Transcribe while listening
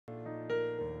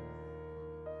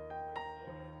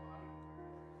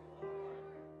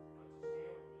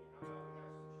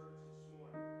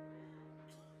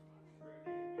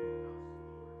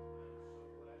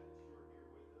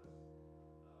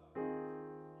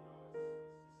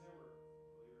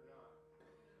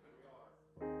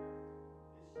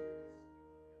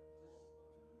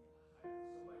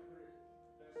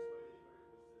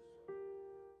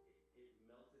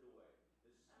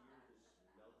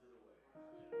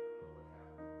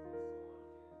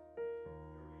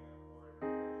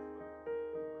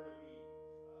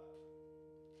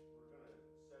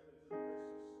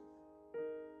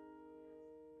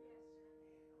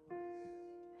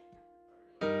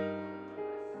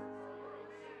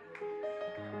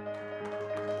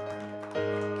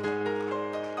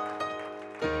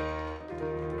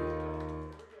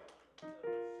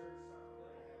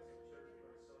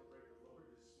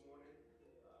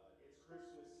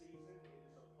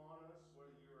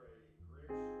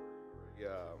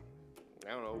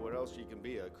I don't know what else you can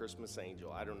be, a Christmas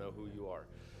angel. I don't know who you are.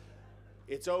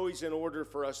 It's always in order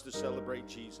for us to celebrate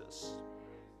Jesus.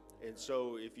 And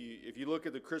so if you look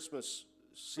at the Christmas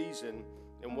season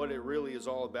and what it really is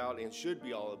all about and should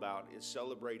be all about is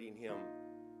celebrating him.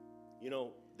 You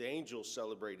know, the angels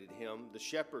celebrated him. The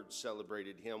shepherds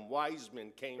celebrated him. Wise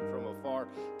men came from afar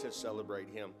to celebrate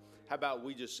him. How about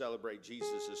we just celebrate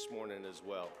Jesus this morning as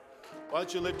well? Why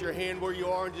don't you lift your hand where you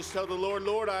are and just tell the Lord,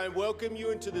 Lord, I welcome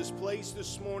you into this place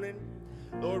this morning.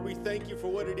 Lord, we thank you for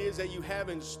what it is that you have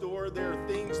in store. There are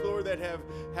things, Lord, that have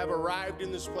arrived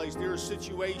in this place. There are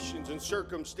situations and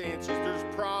circumstances.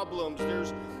 There's problems.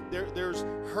 There's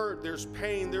hurt. There's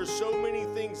pain. There's so many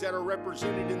things that are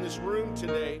represented in this room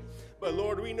today. But,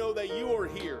 Lord, we know that you are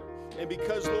here. And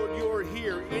because, Lord, you are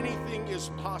here, anything is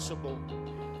possible.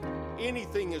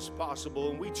 Anything is possible,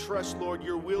 and we trust, Lord,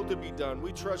 your will to be done.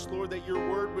 We trust, Lord, that your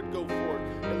word would go forth,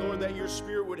 and, Lord, that your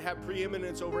spirit would have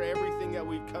preeminence over everything that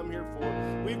we've come here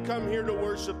for. We've come here to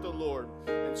worship the Lord,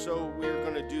 and so we are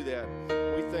going to do that.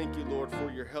 We thank you, Lord,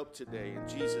 for your help today. In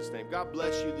Jesus' name, God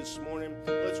bless you this morning.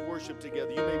 Let's worship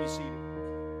together. You may be seated.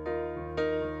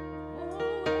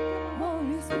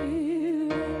 Holy Spirit.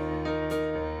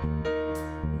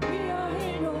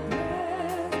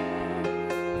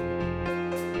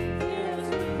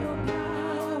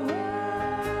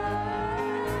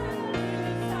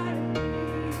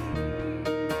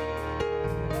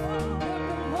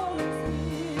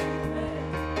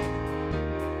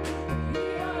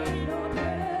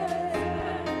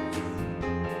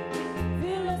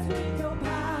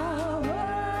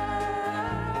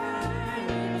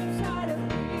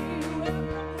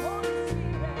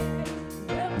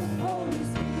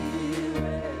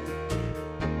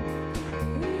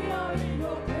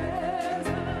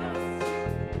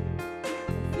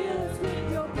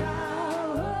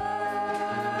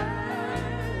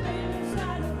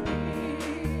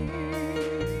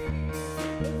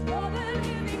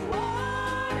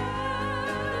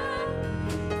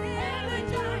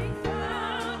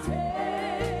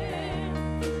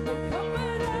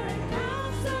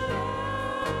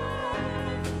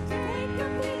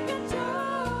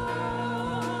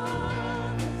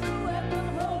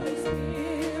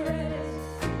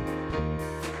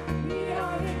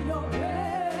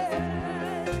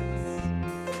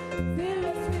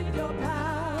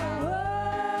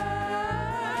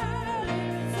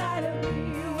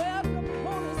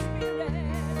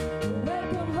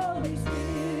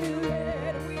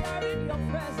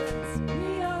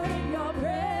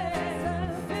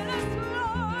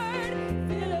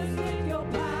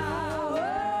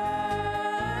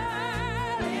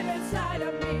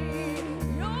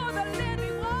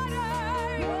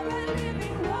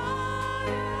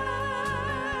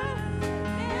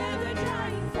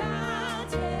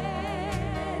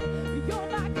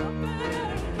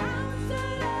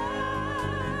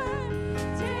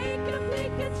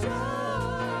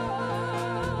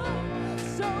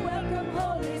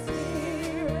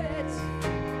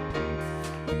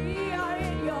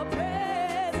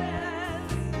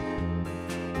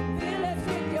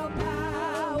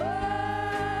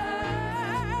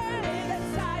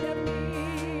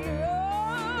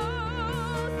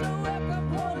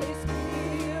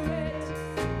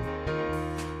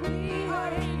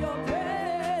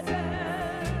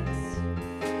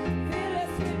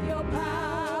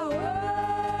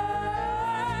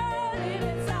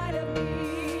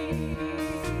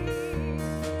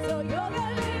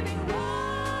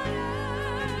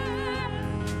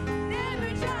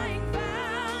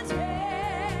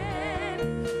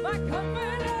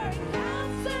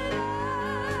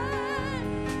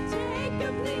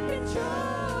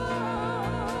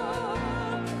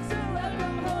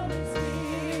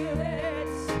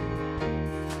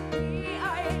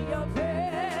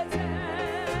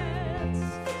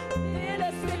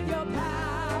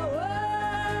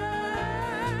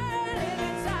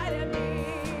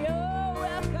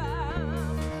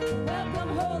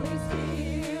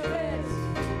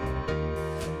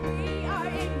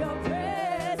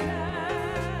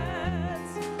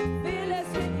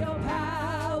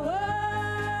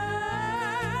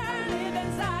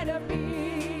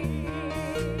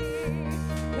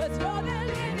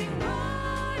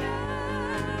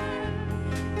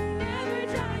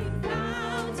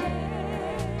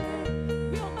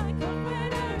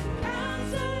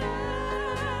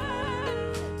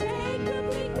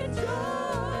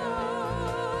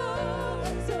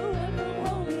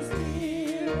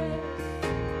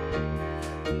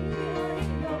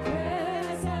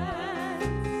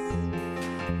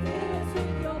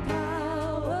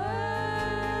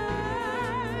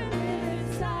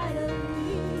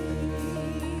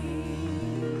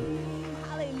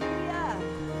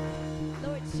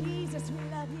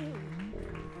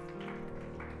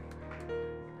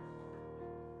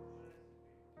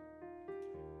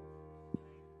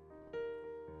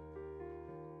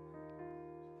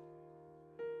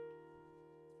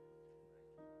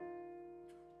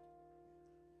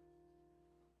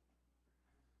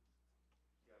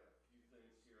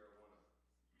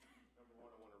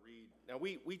 Now,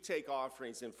 we take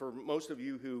offerings, and for most of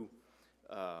you who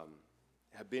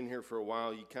have been here for a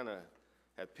while, you kind of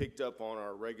have picked up on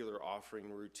our regular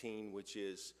offering routine, which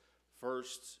is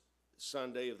first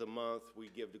Sunday of the month, we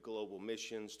give to global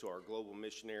missions, to our global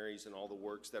missionaries and all the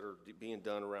works that are being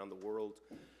done around the world.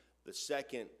 The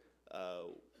second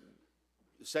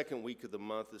week of the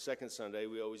month, the second Sunday,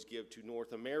 we always give to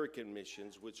North American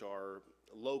missions, which are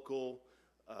local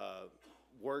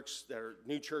works that are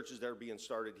new churches that are being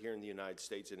started here in the United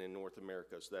States and in North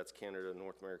America. So that's Canada,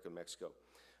 North America, Mexico,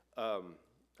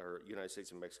 or United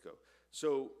States and Mexico.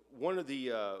 So one of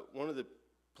the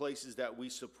places that we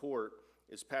support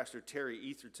is Pastor Terry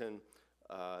Etherton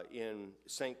in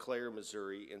St. Clair,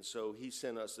 Missouri. And so he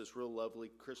sent us this real lovely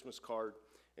Christmas card.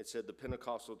 It said, "The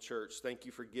Pentecostal Church, thank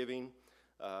you for giving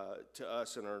to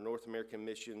us and our North American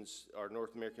missions. Our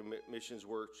North American missions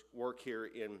work here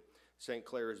in St.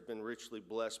 Clair has been richly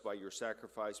blessed by your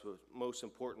sacrifice, but most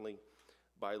importantly,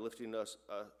 by lifting us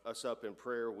up in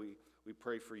prayer. We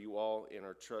pray for you all and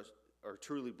are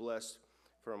truly blessed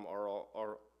from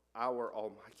our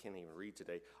I can't even read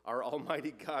today, our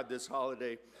Almighty God this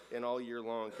holiday and all year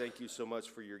long. Thank you so much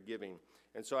for your giving."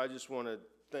 And so I just want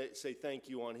to say thank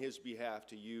you on his behalf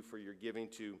to you for your giving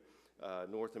to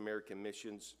North American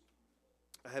missions.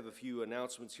 I have a few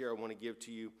announcements here I want to give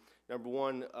to you. Number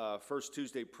one, First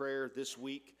Tuesday prayer this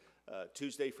week,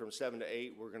 Tuesday from 7 to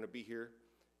 8. We're going to be here.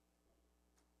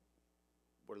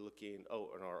 We're looking, in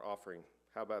our offering.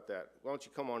 How about that? Why don't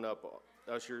you come on up,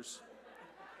 ushers?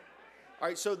 All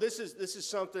right, so this is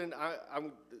something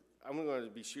I'm going to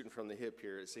be shooting from the hip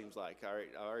here, it seems like. All right,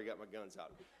 I already got my guns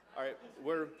out. All right,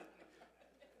 we're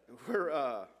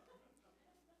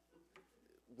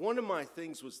one of my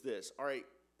things was this. All right,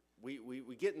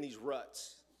 we get in these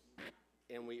ruts,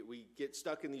 and we get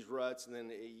stuck in these ruts, and then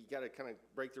you got to kind of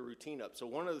break the routine up. So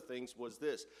one of the things was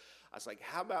this. I was like,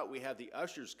 how about we have the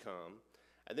ushers come,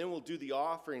 and then we'll do the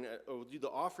offering, or we'll do the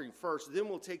offering first, then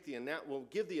we'll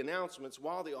give the announcements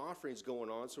while the offering's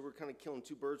going on. So we're kind of killing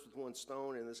two birds with one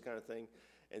stone and this kind of thing.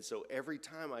 And so every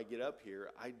time I get up here,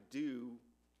 I do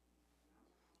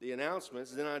the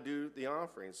announcements, then I do the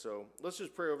offering. So let's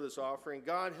just pray over this offering.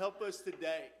 God, help us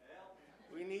today.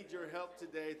 We need your help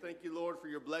today. Thank you, Lord, for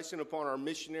your blessing upon our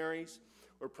missionaries.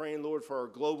 We're praying, Lord, for our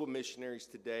global missionaries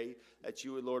today, that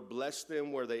you would, Lord, bless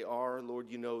them where they are. Lord,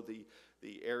 you know the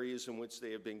areas in which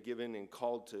they have been given and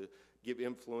called to give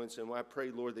influence. And I pray,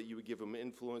 Lord, that you would give them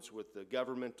influence with the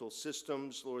governmental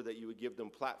systems. Lord, that you would give them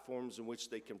platforms in which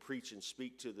they can preach and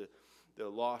speak to the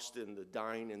lost and the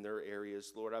dying in their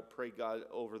areas. Lord, I pray, God,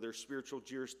 over their spiritual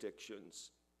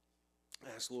jurisdictions.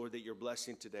 I ask, Lord, that your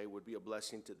blessing today would be a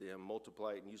blessing to them.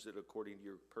 Multiply it and use it according to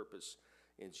your purpose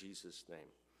in Jesus' name.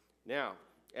 Now,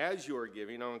 as you are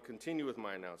giving, I'll continue with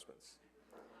my announcements.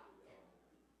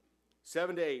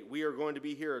 7 to 8, we are going to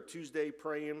be here a Tuesday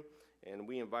praying, and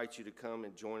we invite you to come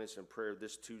and join us in prayer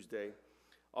this Tuesday.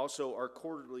 Also, our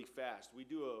quarterly fast. We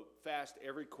do a fast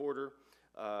every quarter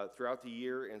throughout the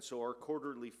year, and so our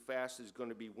quarterly fast is going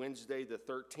to be Wednesday the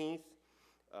 13th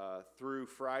through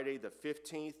Friday the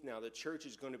 15th. Now, the church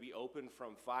is going to be open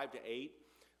from 5 to 8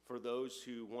 for those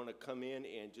who want to come in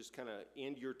and just kind of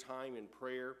end your time in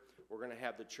prayer. We're going to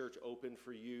have the church open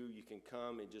for you. You can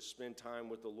come and just spend time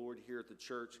with the Lord here at the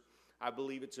church. I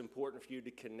believe it's important for you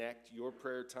to connect your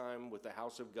prayer time with the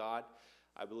house of God.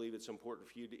 I believe it's important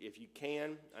for you to, if you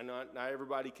can, I know not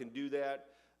everybody can do that.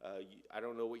 I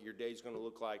don't know what your day is going to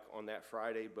look like on that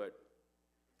Friday, but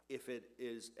if it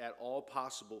is at all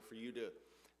possible for you to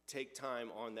take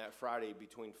time on that Friday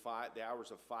between the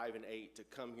hours of 5 and 8 to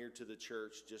come here to the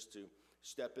church, just to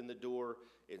step in the door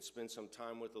and spend some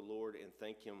time with the Lord and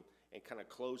thank him and kind of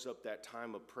close up that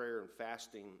time of prayer and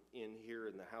fasting in here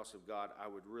in the house of God, I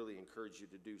would really encourage you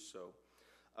to do so.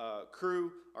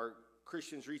 Crew, our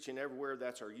Christians Reaching Everywhere,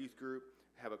 that's our youth group,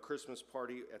 have a Christmas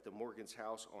party at the Morgan's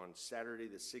house on Saturday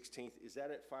the 16th. Is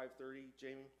that at 5:30,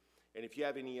 Jamie? And if you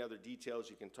have any other details,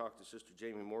 you can talk to Sister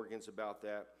Jamie Morgans about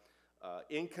that.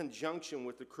 In conjunction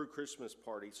with the Crew Christmas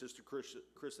party, Sister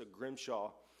Krista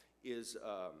Grimshaw is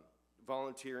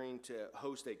volunteering to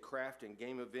host a craft and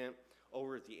game event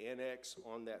over at the Annex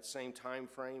on that same time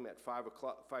frame at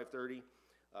 5:30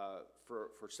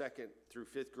 for 2nd through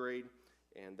 5th grade,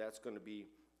 and that's going to be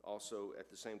also at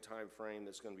the same time frame.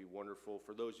 That's going to be wonderful.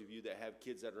 For those of you that have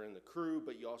kids that are in the crew,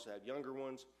 but you also have younger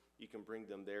ones, you can bring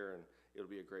them there, and it'll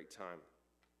be a great time.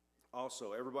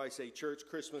 Also, everybody say church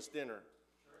Christmas dinner.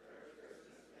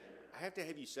 I have to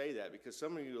have you say that because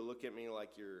some of you will look at me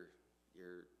like you're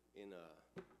in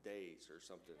a daze or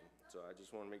something. So I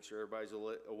just want to make sure everybody's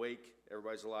awake,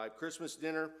 everybody's alive. Christmas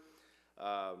dinner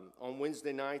On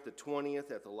Wednesday night, the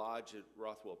 20th, at the Lodge at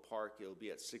Rothwell Park. It'll be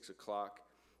at 6 o'clock,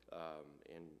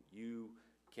 and you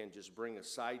can just bring a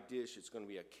side dish. It's going to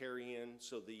be a carry-in,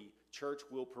 so the church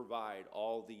will provide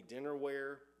all the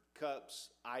dinnerware, cups,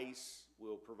 ice.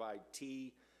 We'll provide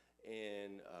tea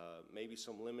and maybe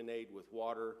some lemonade with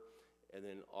water, and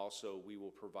then also we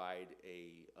will provide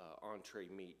a entree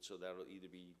meat, so that'll either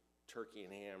be turkey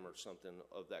and ham or something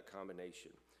of that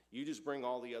combination. You just bring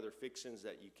all the other fixings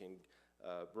that you can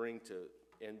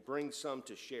bring some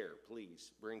to share,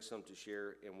 please. Bring some to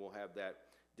share, and we'll have that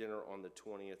dinner on the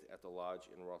 20th at the Lodge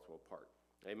in Rothwell Park.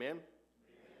 Amen? Amen.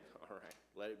 All right,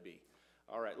 let it be.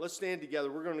 All right, let's stand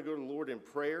together. We're going to go to the Lord in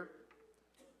prayer.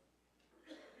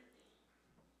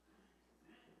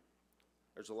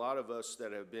 There's a lot of us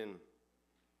that have been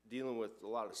dealing with a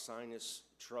lot of sinus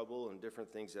trouble and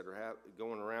different things that are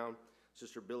going around.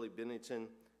 Sister Billy Bennington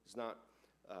is not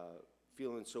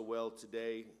feeling so well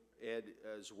today. Ed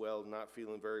as well, not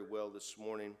feeling very well this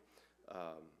morning.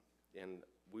 And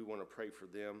we want to pray for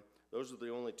them. Those are the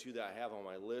only two that I have on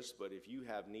my list, but if you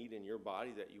have need in your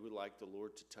body that you would like the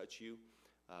Lord to touch you,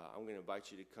 I'm going to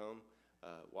invite you to come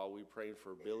while we're praying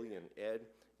for Billy and Ed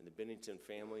and the Bennington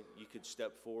family. You could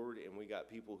step forward, and we got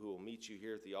people who will meet you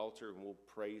here at the altar, and we'll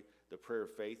pray the prayer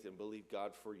of faith and believe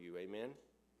God for you. Amen?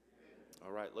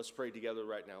 All right, let's pray together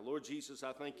right now. Lord Jesus,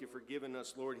 I thank you for giving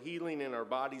us, Lord, healing in our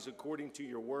bodies according to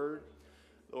your word.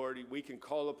 Lord, we can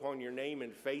call upon your name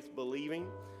in faith believing.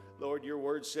 Lord, your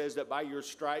word says that by your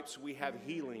stripes we have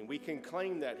healing. We can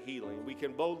claim that healing. We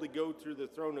can boldly go through the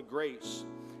throne of grace.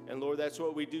 And Lord, that's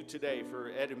what we do today for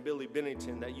Ed and Billy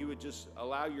Bennington, that you would just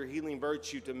allow your healing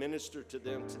virtue to minister to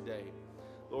them today.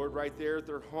 Lord, right there at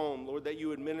their home, Lord, that you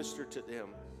would minister to them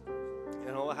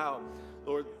and allow,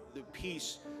 Lord, the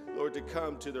peace, Lord, to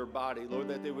come to their body. Lord,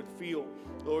 that they would feel,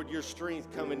 Lord, your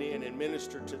strength coming in and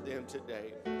minister to them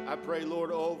today. I pray,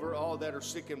 Lord, over all that are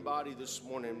sick in body this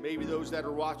morning, maybe those that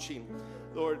are watching,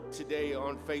 Lord, today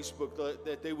on Facebook,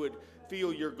 that they would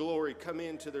feel your glory come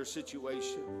into their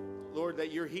situation. Lord,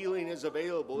 that your healing is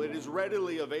available. It is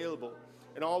readily available.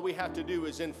 And all we have to do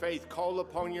is in faith call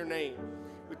upon your name.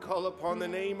 We call upon the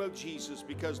name of Jesus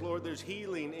because, Lord, there's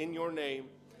healing in your name.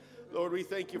 Lord, we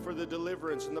thank you for the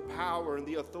deliverance and the power and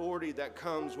the authority that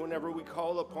comes whenever we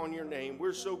call upon your name.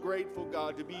 We're so grateful,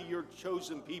 God, to be your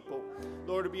chosen people.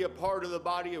 Lord, to be a part of the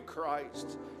body of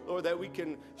Christ. Lord, that we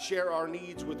can share our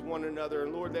needs with one another.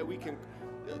 And Lord, that we can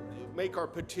make our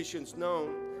petitions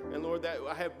known. And Lord, that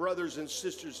I have brothers and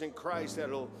sisters in Christ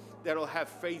that'll have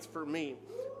faith for me,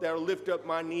 that'll lift up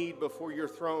my need before your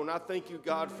throne. I thank you,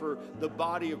 God, for the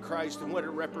body of Christ and what it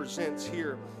represents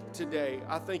here today.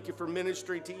 I thank you for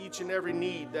ministering to each and every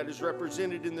need that is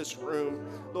represented in this room.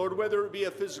 Lord, whether it be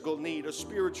a physical need, a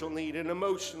spiritual need, an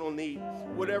emotional need,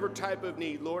 whatever type of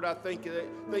need, Lord, I thank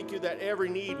you that every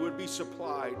need would be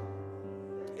supplied,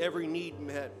 every need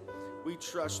met. We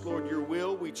trust, Lord, your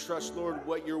will. We trust, Lord,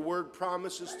 what your word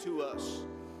promises to us.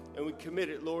 And we commit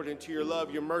it, Lord, into your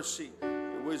love, your mercy,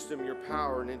 your wisdom, your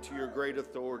power, and into your great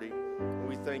authority. And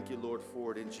we thank you, Lord,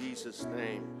 for it in Jesus'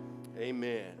 name.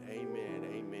 Amen, amen,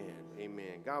 amen,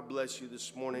 amen. God bless you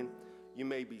this morning. You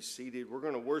may be seated. We're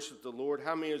going to worship the Lord.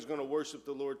 How many is going to worship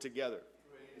the Lord together?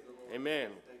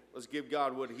 Amen. Let's give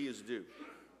God what he is due.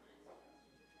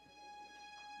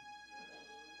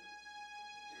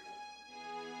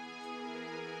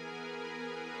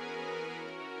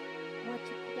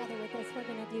 Together with us, we're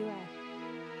going to do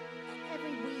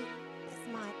every week this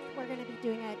month, we're going to be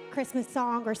doing a Christmas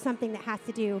song or something that has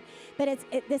to do, but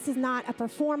this is not a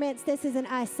performance. This isn't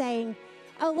us saying,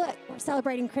 oh, look, we're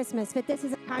celebrating Christmas, but this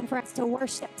is a time for us to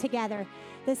worship together.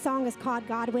 This song is called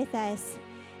God With Us,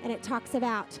 and it talks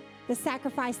about the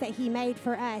sacrifice that he made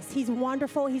for us. He's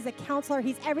wonderful. He's a counselor.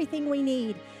 He's everything we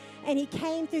need, and he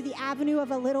came through the avenue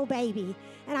of a little baby,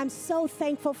 and I'm so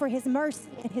thankful for his mercy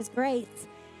and his grace.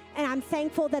 And I'm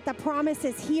thankful that the promise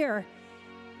is here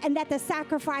and that the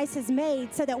sacrifice is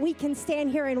made so that we can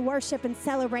stand here and worship and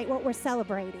celebrate what we're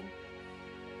celebrating.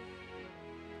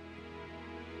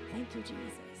 Thank you, Jesus.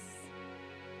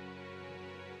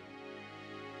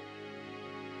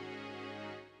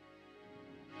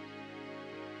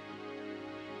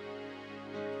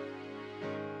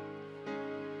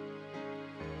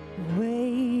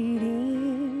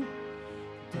 Waiting,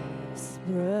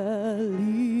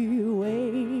 desperately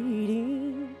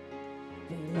waiting,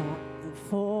 they long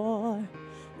for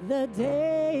the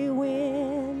day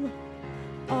when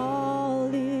all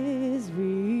is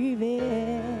revealed.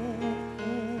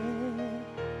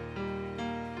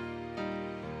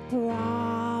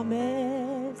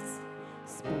 Promise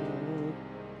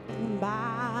spoken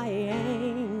by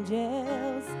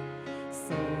angels,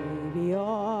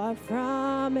 Savior from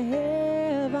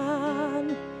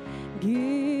heaven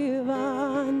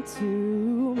given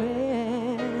to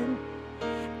men.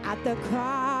 At the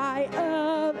cry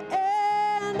of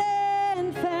an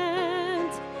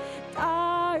infant,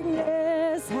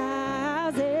 darkness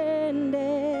has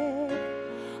ended.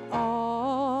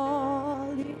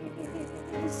 All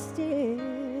is still.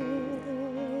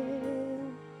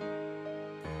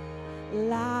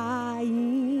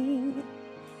 Lying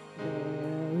there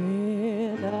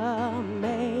in a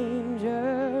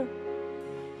manger,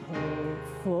 hope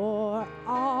for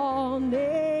all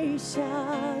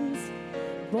nations,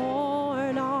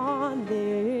 born on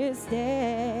this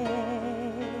day.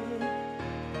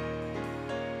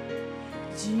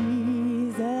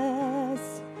 Jesus,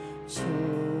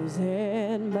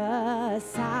 chosen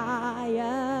Messiah,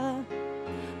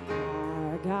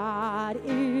 our God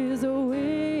is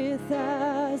with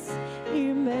us,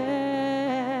 Emmanuel.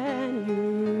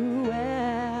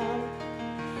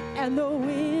 And the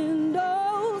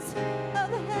windows of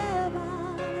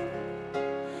heaven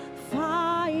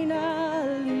finally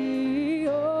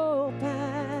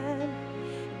open.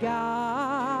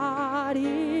 God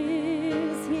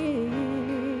is here.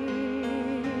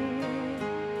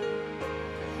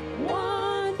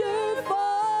 Wonderful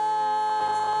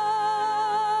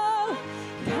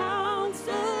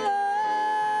Counselor,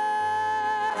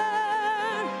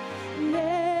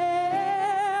 never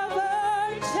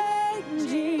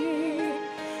changing,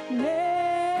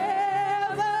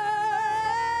 never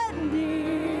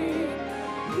ending,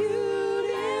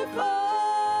 beautiful,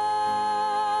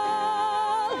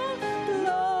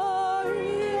 glorious,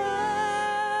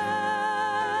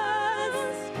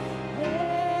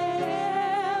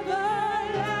 everlasting,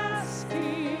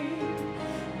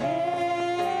 ever-living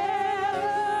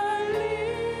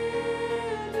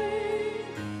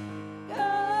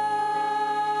God.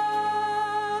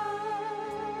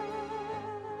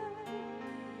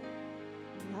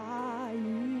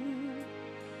 Lying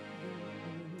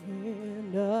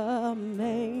in a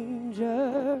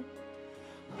manger,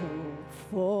 hope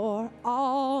for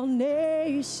all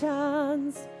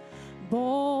nations,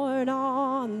 born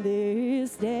on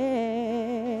this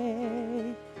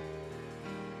day.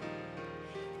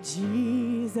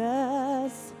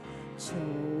 Jesus,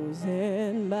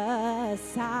 chosen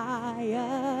Messiah,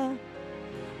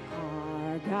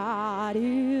 our God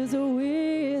is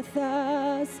with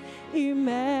us,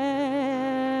 Emmanuel.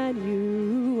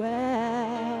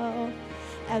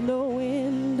 And the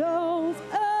windows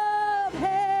of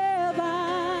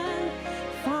heaven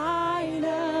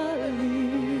finally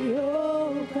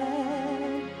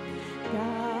open.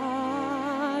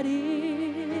 God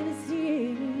is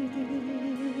here.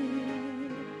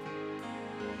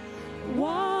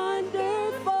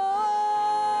 Wonderful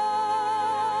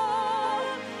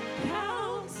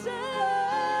Counselor,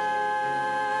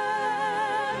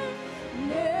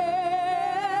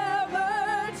 never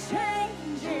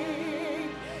changing,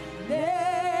 never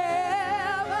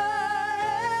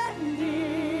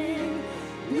ending,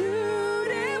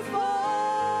 beautiful,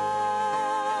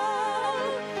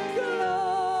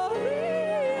 glorious,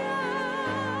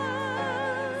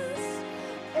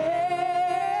 everlasting,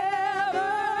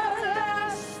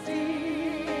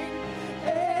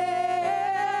 ever-living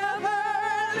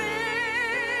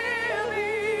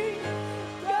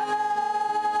God.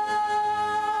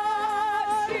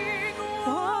 Sing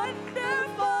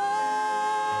wonderful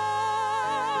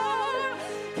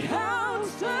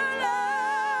Counselor,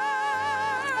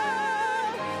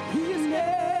 He's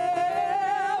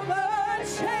never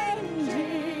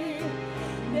changing,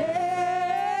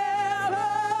 never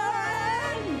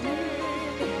ending,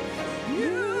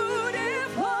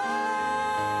 beautiful,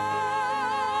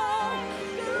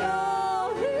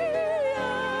 glorious,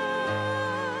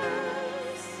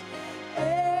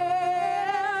 everlasting,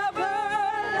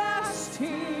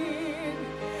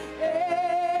 ever-living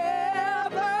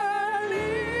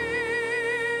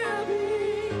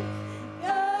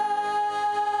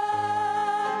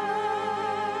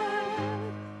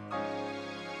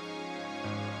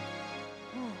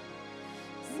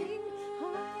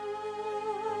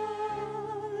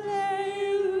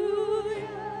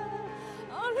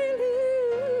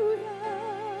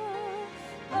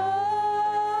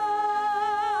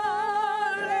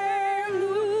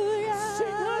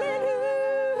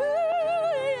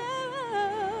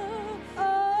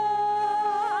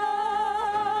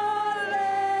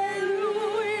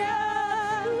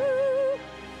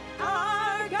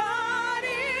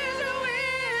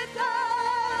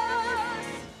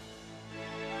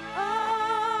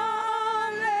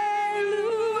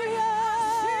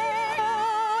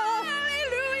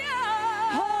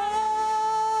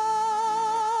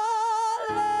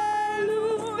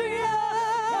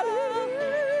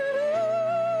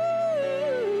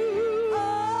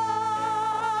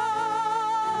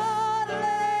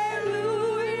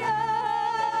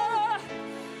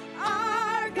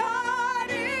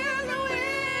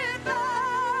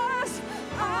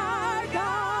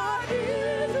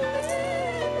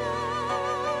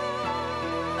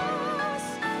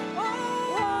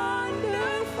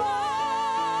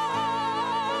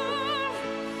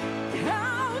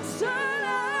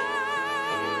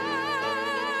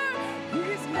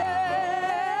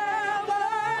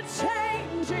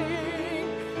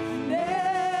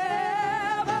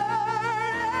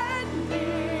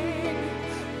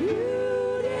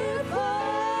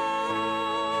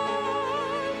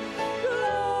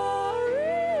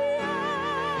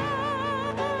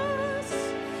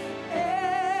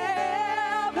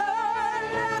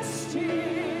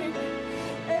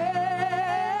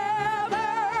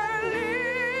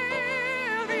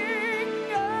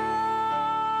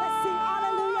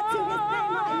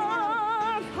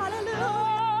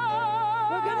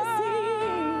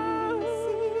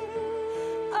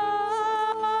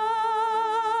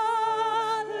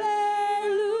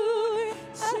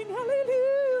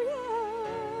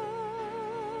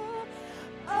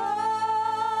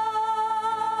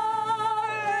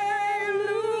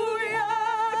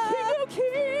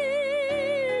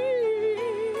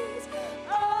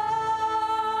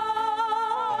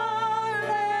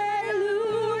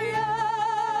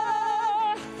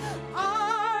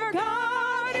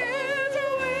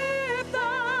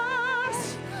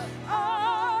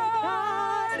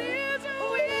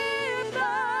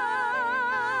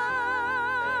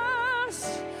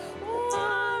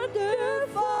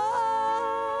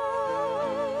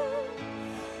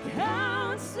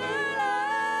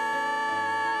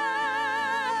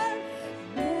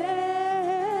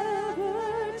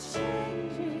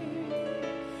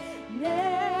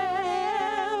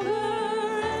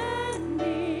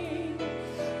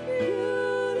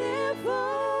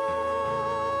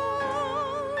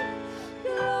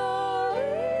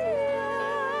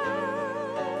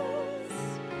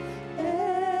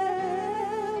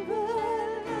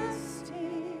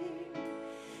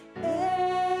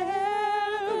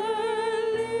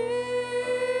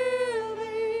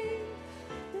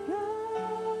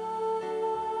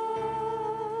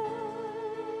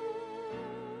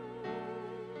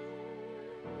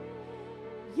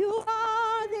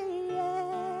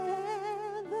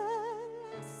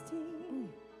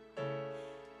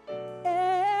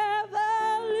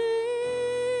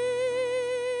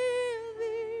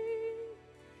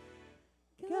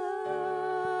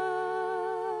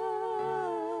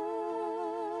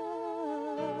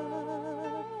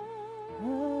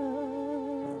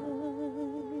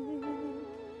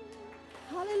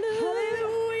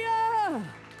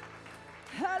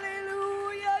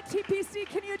TPC,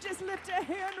 can you just lift a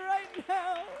hand right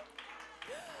now?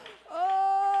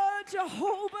 Oh,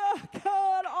 Jehovah,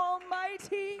 God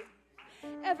Almighty,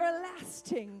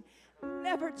 everlasting,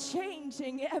 never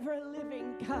changing, ever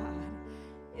living God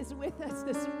is with us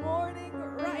this morning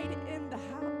right in the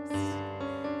house.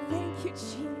 Thank you,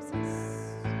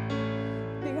 Jesus.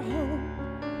 Behold,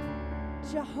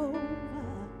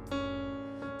 Jehovah,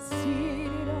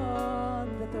 seated on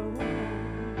the throne.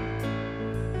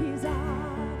 He's our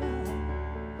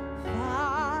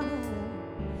Father,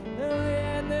 the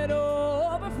land that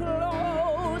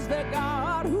overflows, the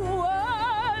God who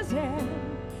was and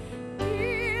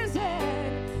is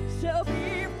and shall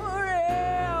be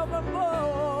forevermore.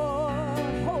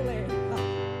 Holy,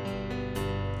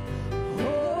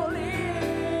 holy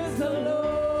is the Lord.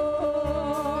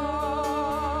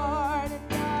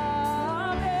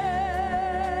 Amen.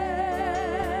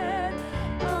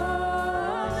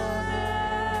 Amen.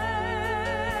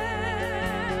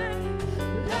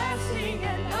 Blessing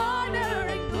and honor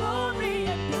and glory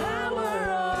and power.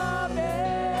 Amen.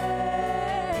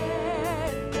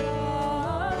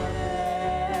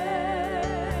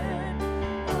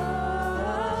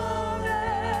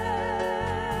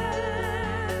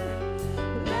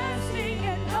 Amen. Blessing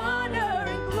and honor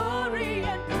and glory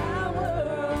and power.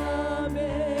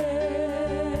 Amen.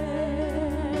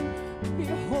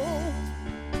 Behold,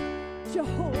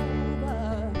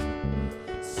 Jehovah,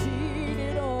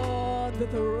 seated on the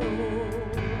throne.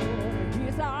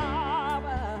 He's our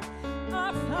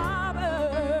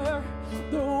Father,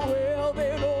 the well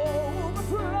that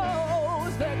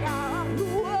overflows, the God who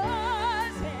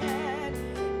was and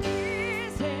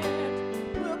is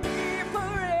and will be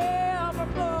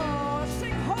forevermore.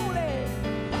 Sing holy.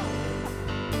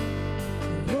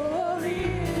 Holy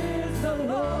is the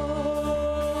Lord.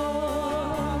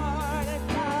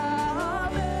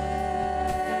 Amen.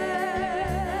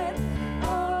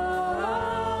 Amen.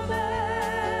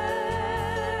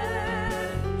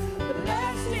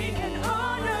 Blessing and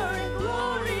honor and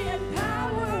glory and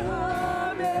power.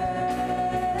 Amen.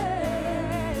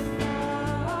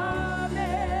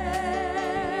 Amen.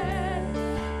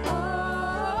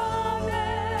 Amen.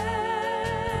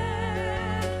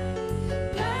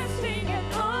 Blessing and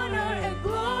honor and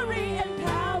glory and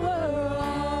power.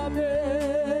 Amen.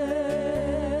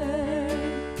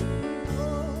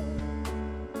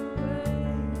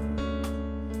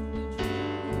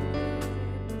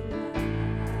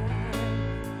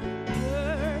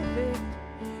 Perfect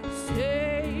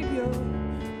Savior,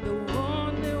 the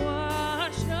one that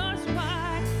washed us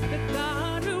white, the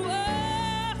God who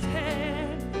was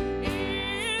and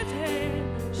is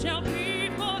and shall be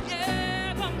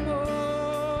forevermore.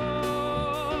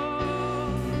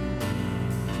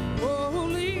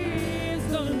 Holy is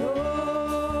the Lord.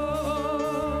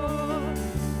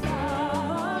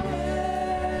 Amen.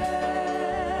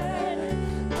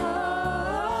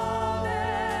 Amen.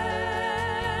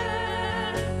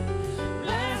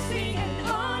 Blessing and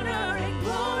honor and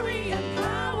glory and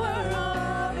power.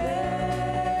 Amen.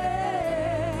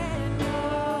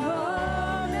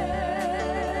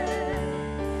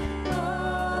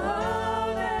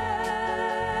 Amen.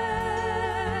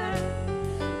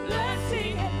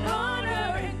 Blessing and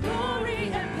honor and glory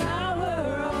and power.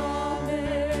 Amen.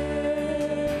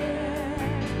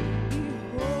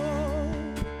 Behold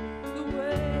the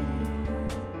way,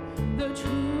 the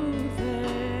truth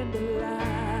and the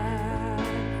life.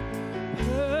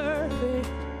 Perfect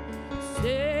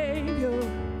Savior,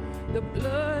 the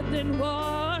blood that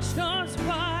washed us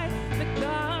white, the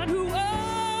God who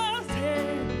was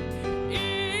and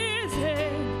is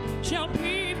and shall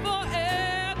be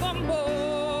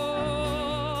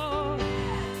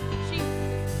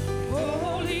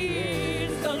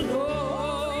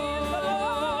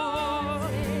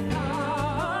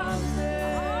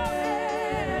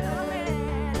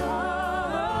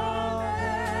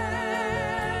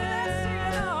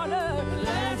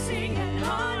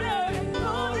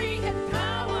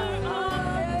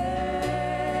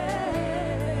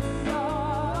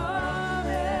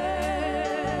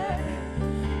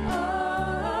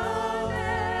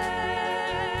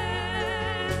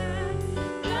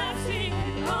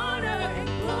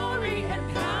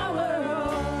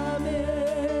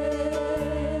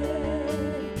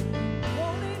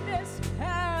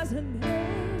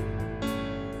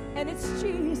and it's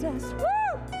Jesus.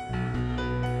 Woo!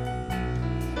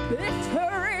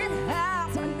 Victory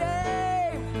has a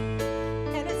name,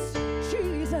 and it's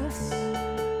Jesus.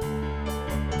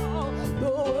 Oh,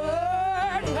 the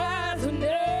word has a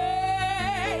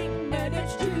name, and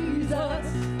it's Jesus.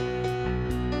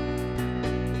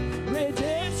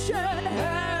 Redemption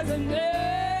has a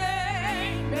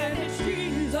name, and it's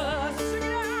Jesus. Sing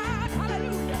it out,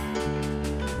 hallelujah.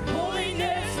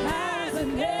 Holiness has a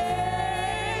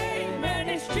name, and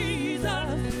it's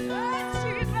Jesus. It's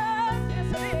Jesus,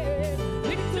 yes it is.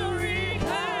 Victory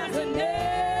has a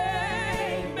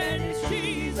name, and it's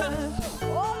Jesus.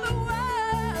 Oh, the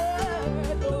word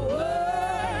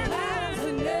has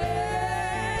a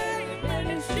name,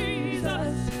 and it's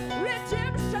Jesus.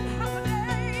 Redemption has a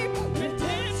name,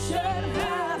 redemption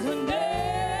has a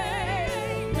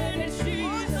name, and it's Jesus.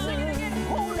 Oh, sing it again.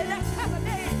 Holiness has a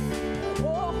name.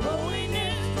 Oh,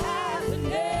 holiness has a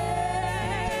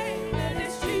name, and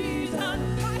it's Jesus.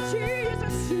 My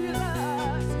Jesus,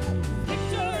 Jesus.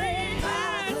 Victory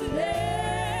has a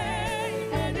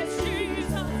name, and it's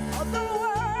Jesus. Oh, the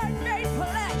word made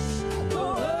flesh. The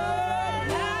word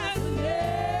has a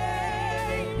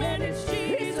name, and it's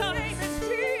Jesus. His name is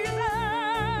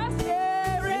Jesus.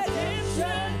 Yeah,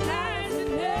 redemption has a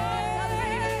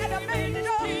name, and it's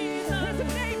Jesus.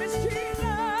 His name is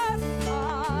Jesus.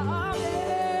 Amen.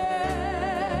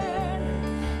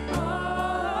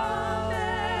 Amen.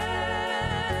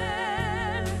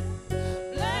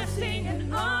 Blessing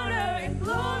and honor and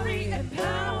glory and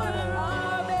power.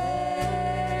 Amen.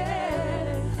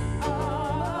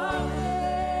 Amen.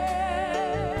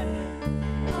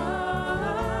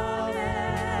 Amen.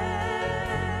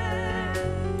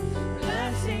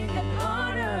 Blessing and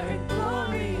honor and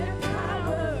glory and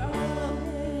power.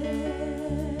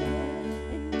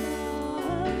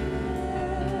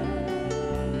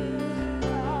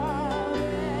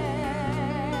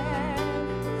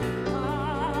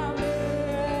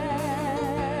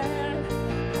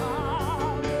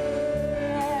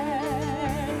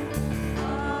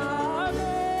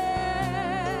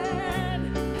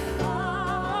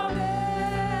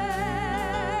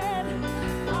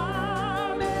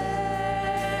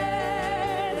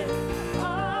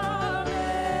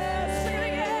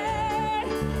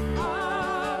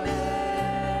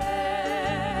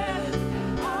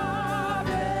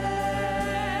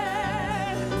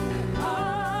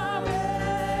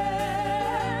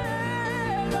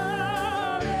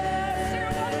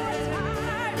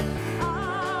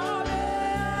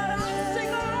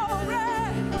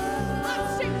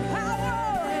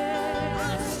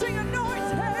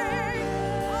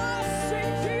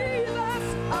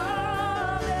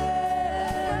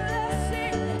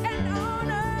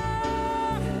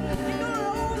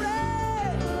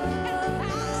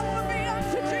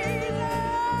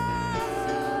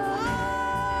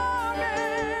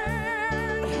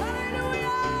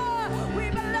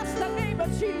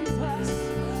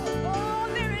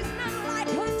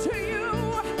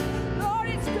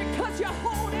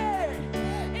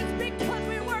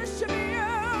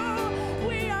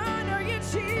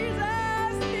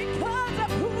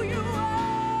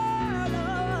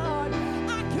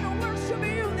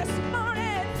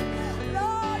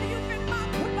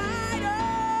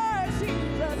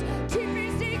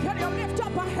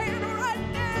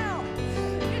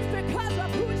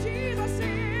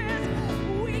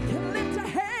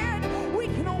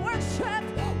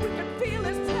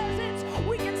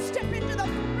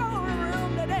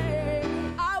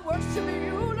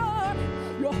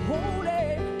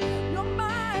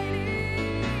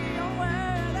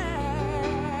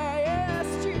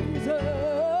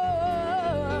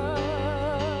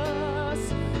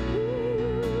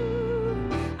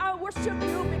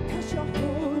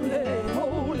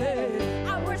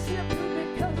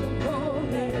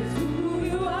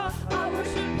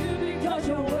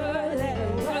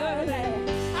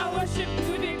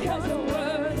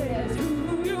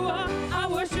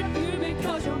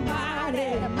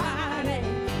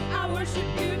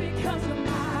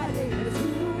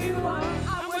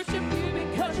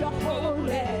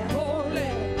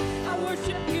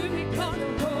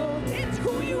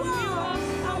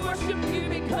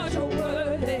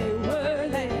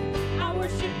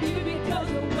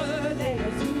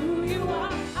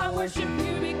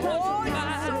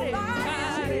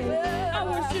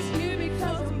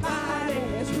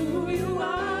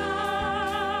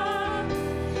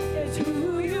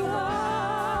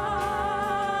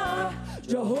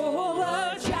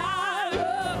 Jehovah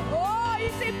Jireh. Oh, you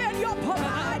see, man, your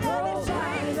provider.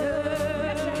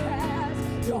 Yes, it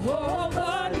has.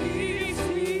 Jehovah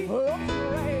Nissi.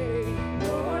 Oh, reign.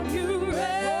 Lord, you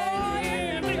reign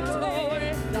in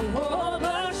victory.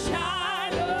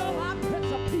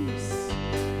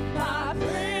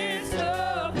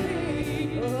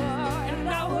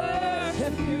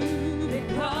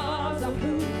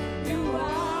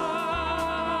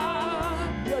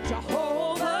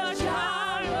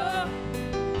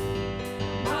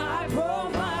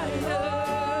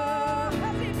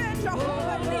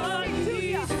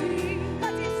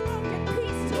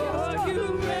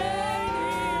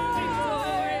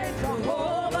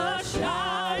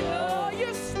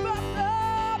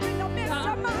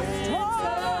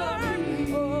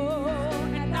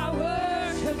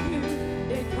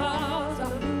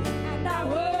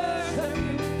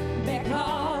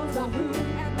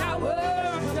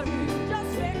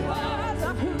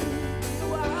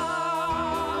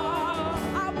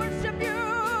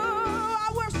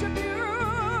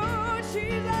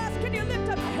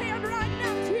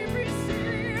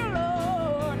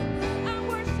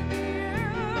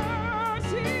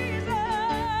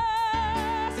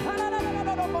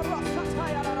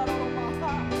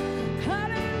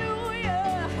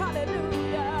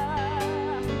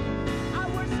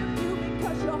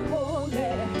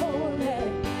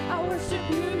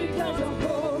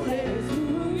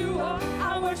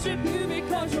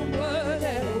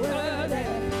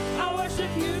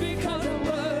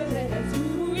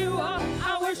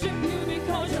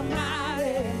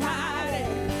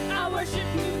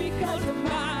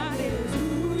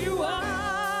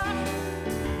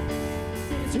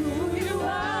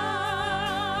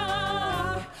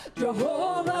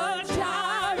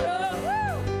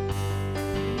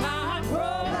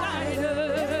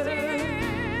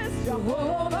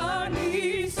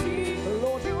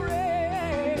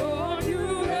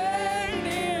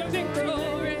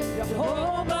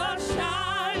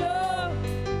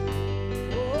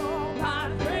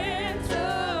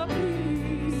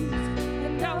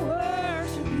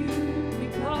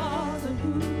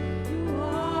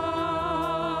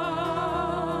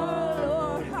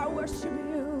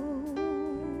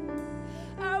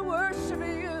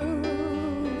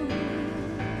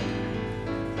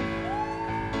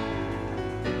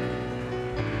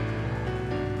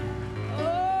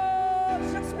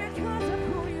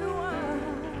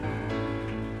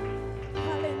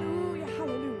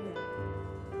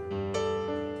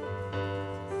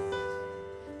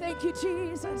 Thank you,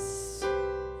 Jesus.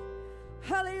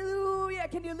 Hallelujah.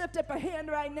 Can you lift up a hand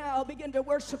right now? Begin to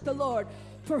worship the Lord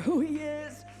for who he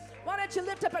is. Why don't you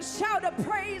lift up a shout of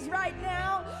praise right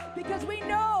now? Because we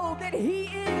know that he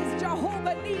is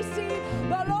Jehovah Nissi,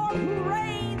 the Lord who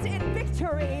reigns in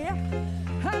victory.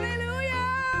 Hallelujah.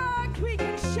 We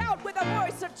can shout with a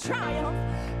voice of triumph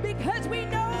because we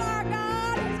know our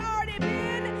God has already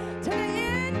been to the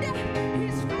end.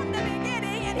 He's from the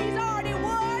beginning and he's already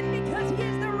won because he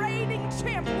is the reigning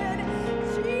champion.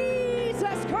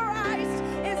 Jesus Christ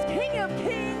is King of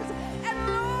Kings and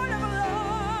Lord of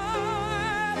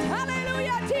Lords.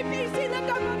 Hallelujah. TPC, lift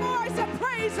up a voice of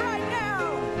praise right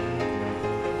now.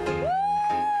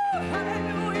 Woo!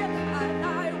 Hallelujah. And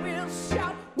I will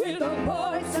shout with a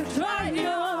voice of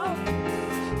triumph.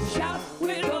 Shout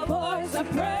with a voice of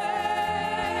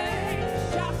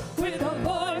praise. Shout with a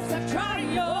voice of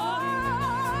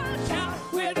triumph. Shout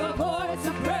with a voice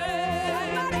of praise.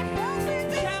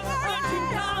 Shout unto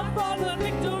God for the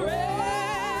victory.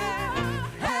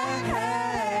 Hey,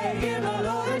 hey, give the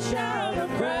Lord a shout of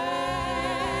praise.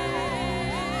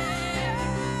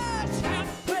 Shout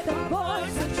with a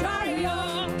voice of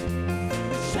triumph.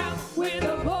 Shout with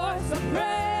a voice of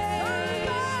praise.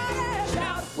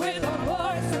 Shout with a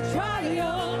voice of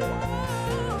triumph.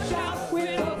 Shout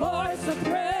with a voice of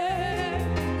praise.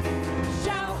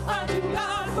 Shout unto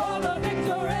God for the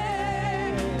victory.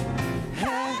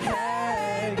 Hey,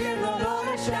 hey, give the Lord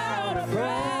a shout of praise.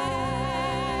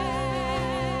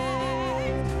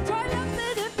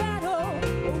 Triumphant in battle,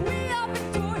 we are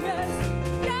victorious.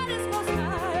 God is most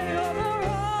high over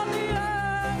all the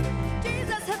earth.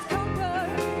 Jesus has conquered,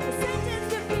 Satan's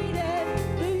defeated,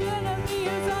 the enemy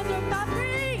is under my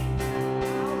feet. I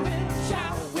will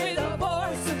shout with a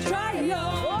voice of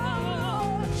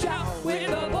triumph. Shout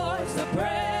with a voice of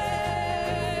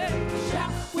praise.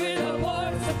 Shout with a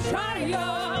voice of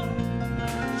triumph.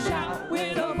 Shout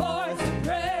with a voice of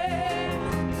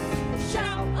praise.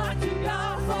 Shout unto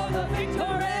God for the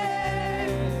victory.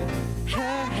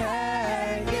 Hey,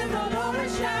 hey, give the Lord a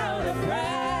shout of praise.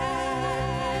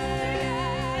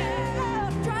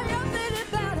 Triumphant in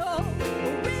battle,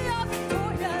 we are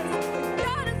victorious.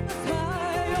 God is most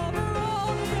high over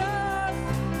all the earth.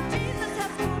 Jesus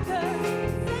has conquered,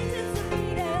 Satan's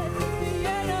defeated, the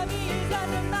enemy is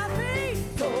under my feet.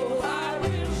 So I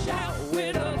will shout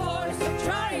with a voice of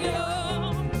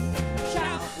triumph.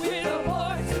 Shout with a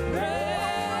voice of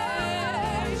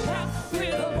praise. Shout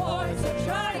with a voice of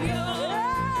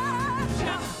triumph.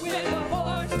 Shout with a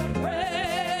voice of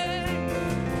praise.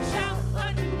 Shout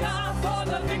unto God for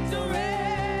the victory.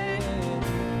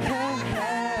 Hey,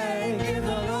 hey, give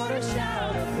the Lord a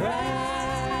shout of praise.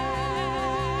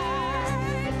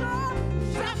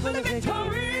 Shout for the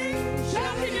victory.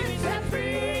 Shout to you set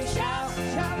free. Shout,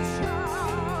 shout, shout.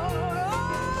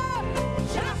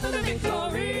 Shout for the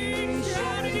victory.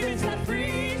 Shout to you set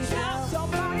free. Shout.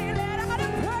 Somebody let out a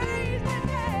praise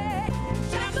today.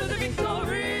 Shout for the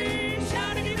victory.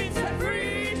 Shout to you set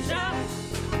free. Shout.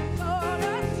 Oh,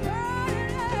 let's shout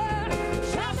it out.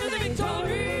 Shout for the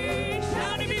victory.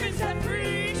 Shout to you set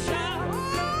free. Shout.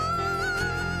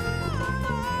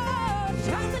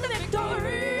 Shout for the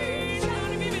victory.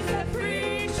 Shout to you set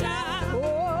free. Shout.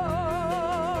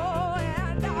 Oh,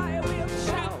 and I will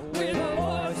shout with a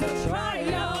voice of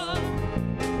triumph.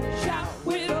 Shout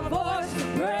with a voice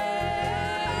of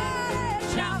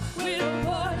praise. Shout with a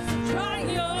voice of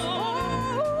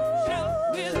triumph. Shout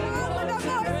with a voice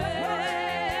of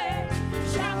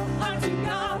praise. Shout unto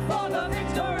God for the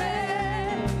victory.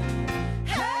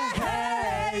 Hey,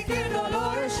 hey, give the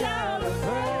Lord a shout of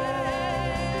praise.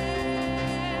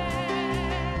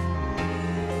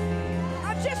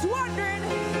 I'm just wondering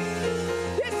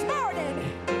this morning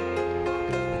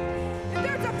if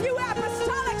there's a few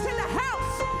apostolics in the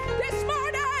house this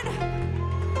morning.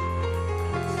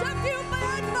 Some few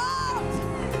blood bought.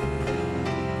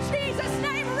 Jesus'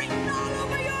 name written all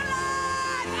over your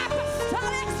life.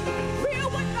 Apostolics,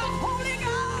 filled with the Holy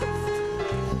Ghost.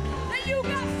 That you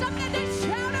got something to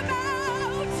shout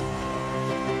about.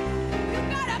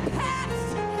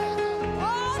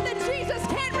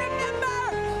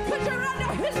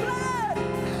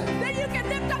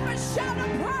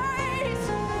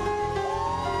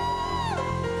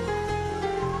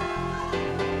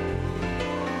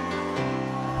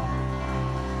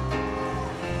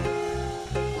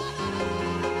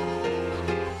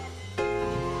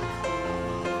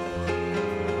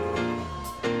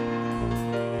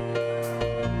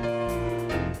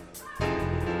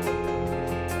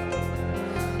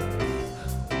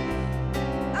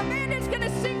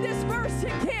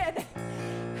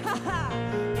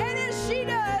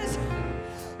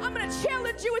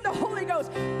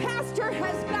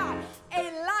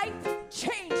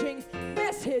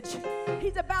 message,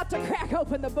 he's about to crack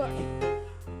open the book.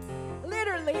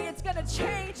 Literally, it's going to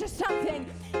change something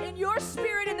in your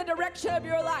spirit, in the direction of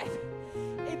your life.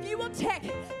 If you will take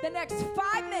the next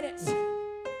 5 minutes,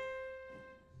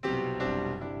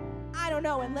 I don't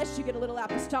know, unless you get a little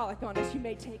apostolic on us, you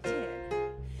may take 10.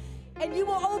 And you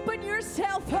will open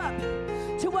yourself up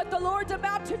to what the Lord's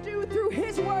about to do through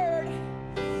his word.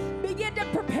 Begin to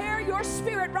prepare your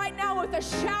spirit right now with a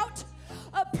shout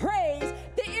of praise.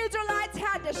 The Israelites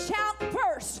had to shout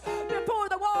first before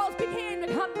the walls began to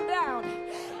come down.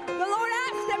 The Lord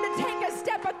asked them to take a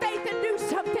step of faith and do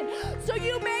something. So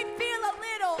you may feel a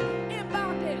little in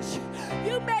bondage.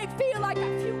 You may feel like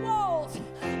a few walls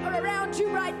are around you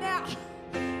right now.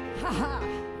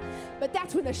 But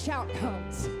that's when the shout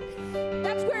comes.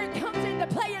 That's where it comes into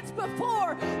play. It's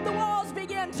before the walls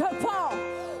begin to fall.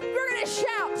 We're going to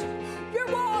shout. Your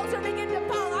walls are beginning to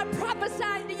fall. I'm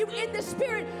prophesying to you in the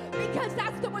spirit because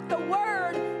that's what the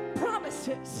word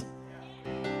promises.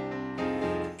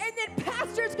 And then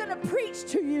pastor's going to preach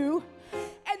to you,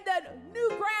 and the new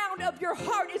ground of your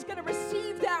heart is going to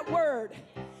receive that word.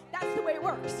 That's the way it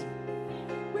works.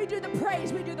 We do the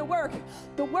praise, we do the work.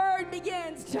 The word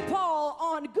begins to fall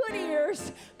on good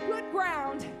ears, good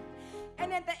ground.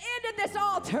 And at the end of this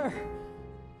altar,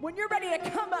 when you're ready to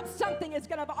come up, something is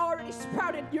going to have already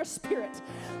sprouted in your spirit.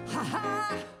 Ha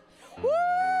ha! Woo!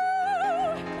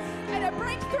 And a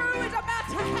breakthrough is about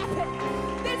to happen.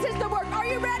 This is the work. Are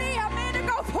you ready? Amanda,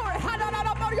 go for it.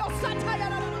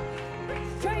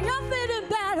 Triumphant in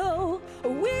battle,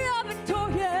 we are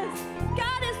victorious.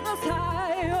 God is most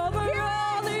high over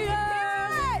all the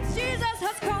earth. Jesus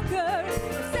has conquered,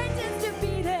 Satan's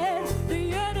defeated.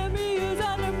 The enemy is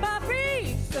under my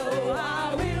feet. So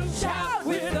I will shout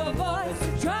with a voice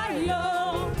of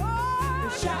triumph.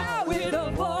 Shout with a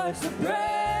voice of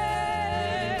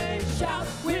praise. Shout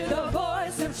with a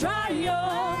voice of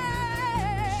triumph.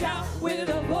 Shout with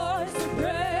a voice of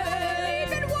praise.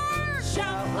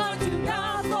 Shout unto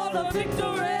God for the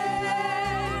victory.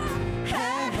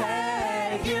 Hey,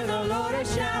 hey, give the Lord a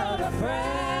shout of praise.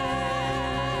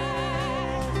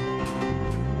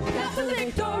 Shout for the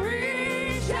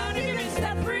victory. Shout and give it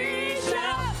set free.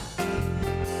 Shout.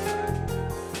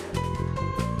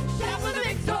 Shout for the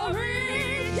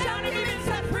victory. Shout and give it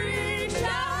set free.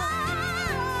 Shout.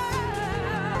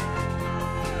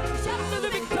 Shout for the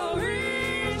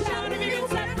victory. Shout and give it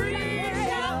set free.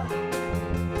 Shout.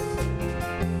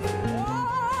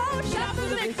 Shout for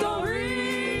the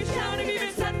victory. Shout and give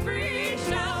it set free.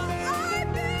 Shout.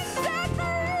 I've been set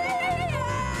free.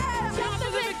 Shout for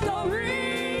the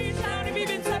victory. Shout and give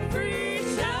it set free.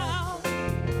 Shout.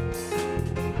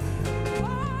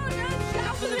 Oh, just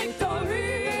shout for the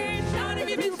victory. Shout and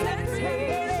give it set free.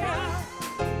 Shout.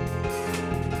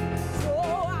 So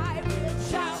I will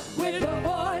shout with a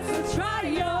voice of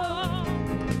triumph.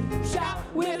 Shout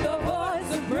with a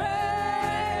voice of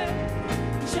praise.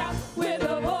 Shout with a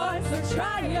voice of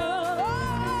triumph.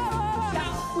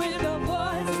 Shout with a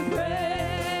voice of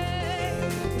praise.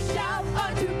 Shout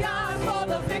unto God for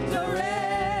the victory.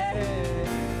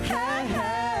 Hey,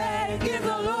 hey, give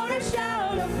the Lord a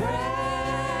shout of praise.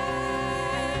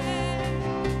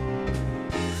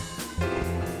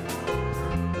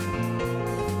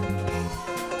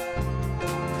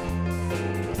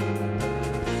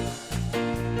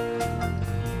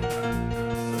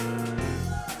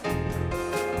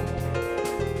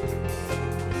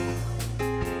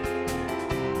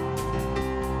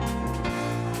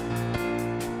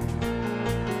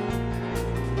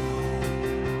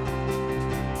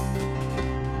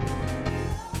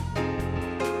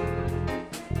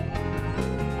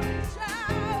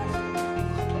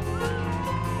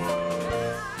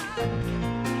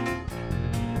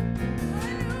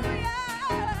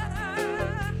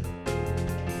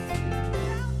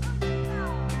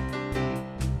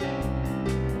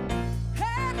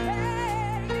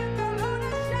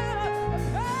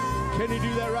 Can you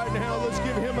do that right now? Let's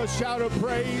give him a shout of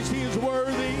praise. He is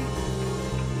worthy.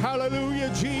 Hallelujah,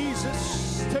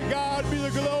 Jesus. To God be the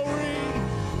glory.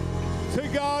 To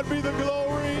God be the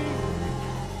glory.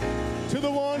 To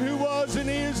the one who was and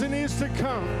is to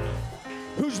come,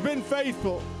 who's been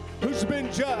faithful, who's been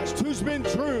just, who's been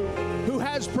true, who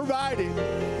has provided,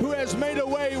 who has made a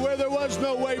way where there was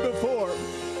no way before,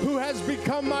 who has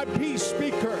become my peace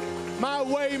speaker, my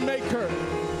way maker.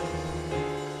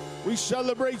 We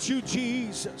celebrate you,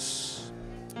 Jesus.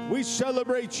 We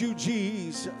celebrate you,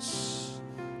 Jesus.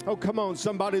 Oh, come on,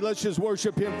 somebody. Let's just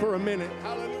worship him for a minute.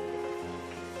 Hallelujah.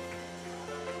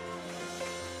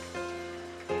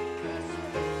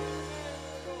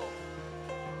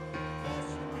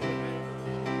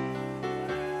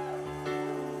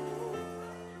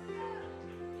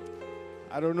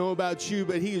 I don't know about you,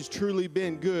 but he has truly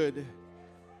been good.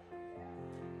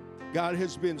 God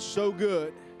has been so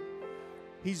good.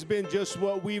 He's been just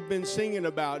what we've been singing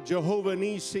about, Jehovah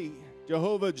Nissi,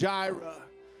 Jehovah Jireh.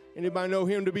 Anybody know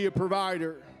him to be a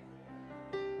provider?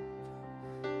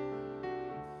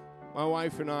 My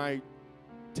wife and I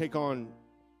take on,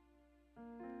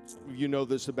 you know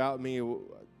this about me,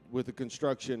 with the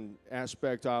construction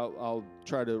aspect, I'll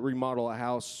try to remodel a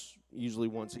house usually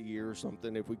once a year or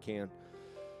something if we can.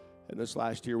 And this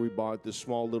last year we bought this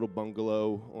small little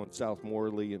bungalow on South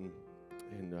Morley, and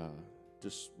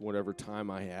just whatever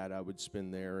time I had, I would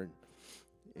spend there,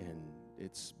 and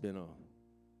it's been a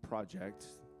project,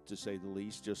 to say the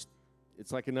least. Just,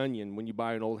 it's like an onion. When you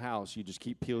buy an old house, you just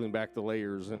keep peeling back the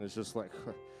layers, and it's just like,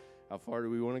 how far do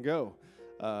we want to go?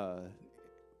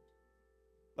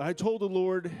 I told the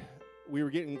Lord, we were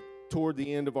getting toward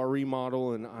the end of our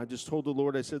remodel, and I just told the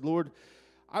Lord, I said, Lord,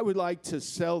 I would like to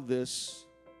sell this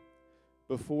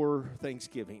before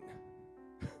Thanksgiving,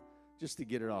 just to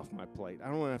get it off my plate. I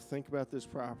don't want to have to think about this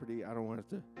property. I don't want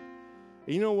to.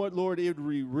 And you know what, Lord? It would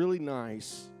be really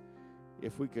nice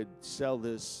if we could sell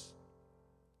this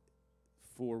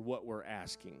for what we're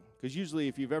asking. Because usually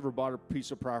if you've ever bought a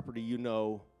piece of property, you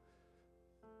know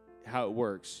how it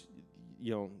works.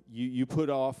 You know, you put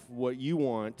off what you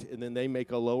want, and then they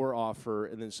make a lower offer,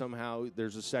 and then somehow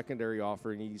there's a secondary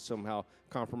offer, and you somehow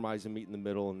compromise and meet in the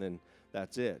middle, and then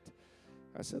that's it.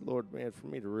 I said, Lord, man, for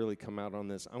me to really come out on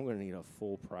this, I'm going to need a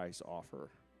full price offer.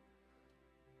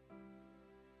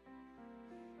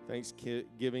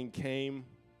 Thanksgiving came.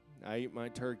 I ate my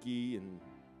turkey and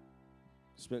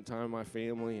spent time with my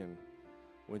family and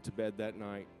went to bed that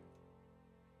night.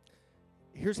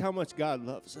 Here's how much God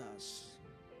loves us.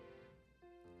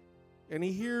 And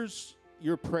he hears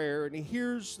your prayer, and he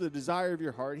hears the desire of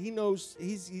your heart. He knows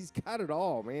he's got it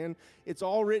all, man. It's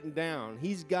all written down.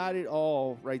 He's got it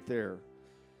all right there.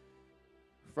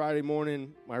 Friday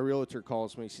morning, my realtor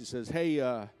calls me. She says,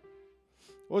 hey,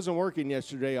 wasn't working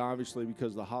yesterday, obviously,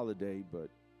 because of the holiday, but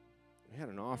we had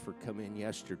an offer come in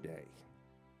yesterday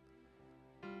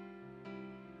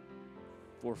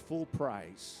for full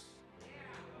price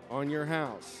on your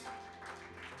house.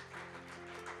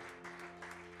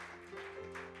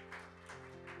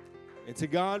 And to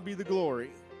God be the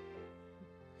glory.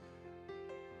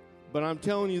 But I'm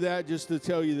telling you that just to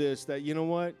tell you this, that you know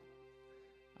what?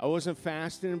 I wasn't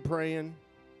fasting and praying.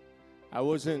 I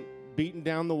wasn't beating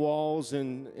down the walls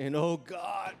and oh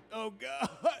God,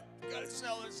 gotta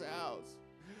sell this house.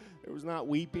 There was not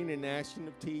weeping and gnashing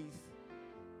of teeth.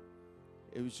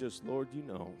 It was just, Lord, you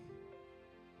know.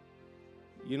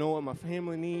 You know what my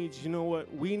family needs. You know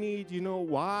what we need. You know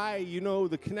why. You know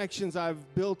the connections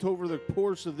I've built over the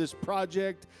course of this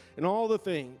project and all the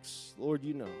things. Lord,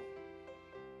 you know.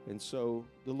 And so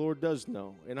the Lord does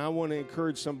know. And I want to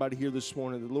encourage somebody here this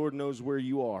morning. The Lord knows where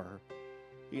you are.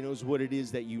 He knows what it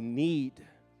is that you need.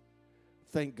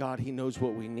 Thank God he knows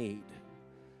what we need.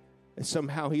 And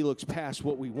somehow he looks past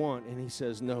what we want and he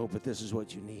says, no, but this is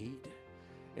what you need.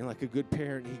 And like a good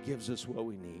parent, he gives us what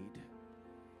we need.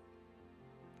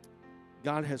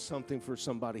 God has something for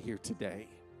somebody here today.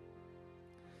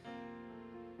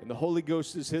 And the Holy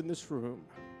Ghost is in this room.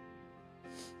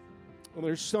 Well,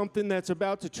 there's something that's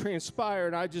about to transpire,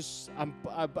 and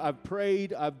I've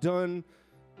prayed, I've done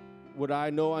what I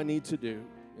know I need to do.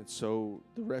 And so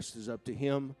the rest is up to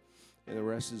him, and the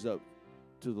rest is up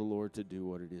to the Lord to do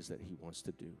what it is that he wants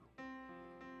to do.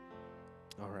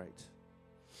 All right.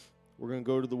 We're going to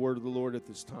go to the word of the Lord at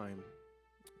this time.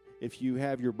 If you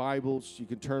have your Bibles, you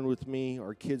can turn with me.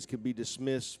 Our kids can be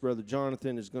dismissed. Brother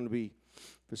Jonathan is going to be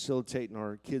facilitating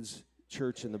our kids'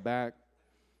 church in the back.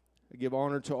 I give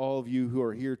honor to all of you who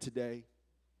are here today.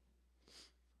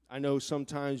 I know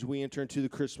sometimes we enter into the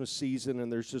Christmas season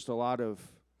and there's just a lot of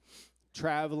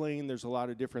traveling. There's a lot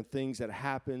of different things that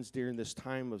happens during this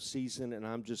time of season, and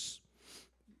I'm just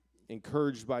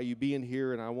encouraged by you being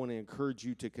here, and I want to encourage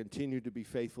you to continue to be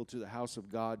faithful to the house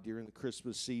of God during the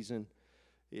Christmas season.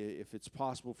 If it's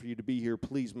possible for you to be here,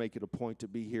 please make it a point to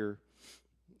be here.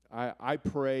 I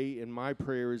pray, and my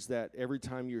prayer is that every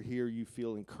time you're here, you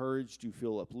feel encouraged, you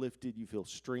feel uplifted, you feel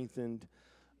strengthened,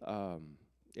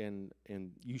 and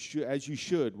you should, as you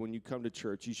should when you come to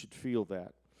church, you should feel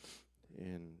that.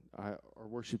 And our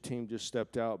worship team just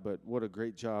stepped out, but what a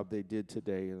great job they did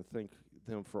today, and I thank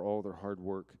them for all their hard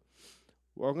work.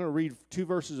 Well, I'm going to read 2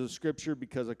 verses of Scripture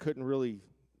because I couldn't really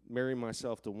marry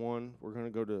myself to one. We're going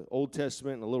to go to Old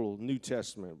Testament and a little New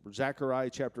Testament. Zechariah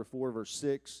chapter 4, verse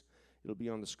 6. It'll be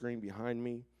on the screen behind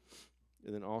me.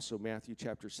 And then also Matthew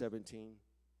chapter 17.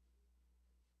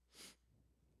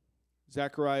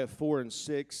 Zechariah 4 and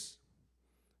 6.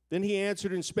 Then he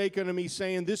answered and spake unto me,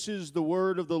 saying, This is the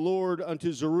word of the Lord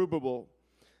unto Zerubbabel,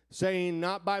 saying,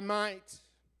 Not by might,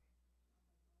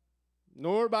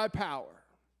 nor by power,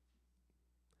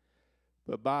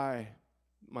 but by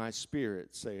my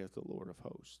Spirit, saith the Lord of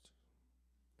hosts.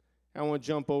 I want to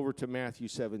jump over to Matthew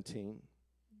 17.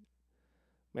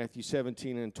 Matthew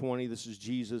 17 and 20, this is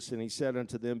Jesus, and he said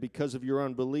unto them, because of your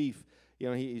unbelief,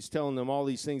 he's telling them all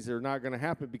these things that are not going to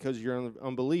happen because of your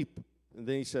unbelief. And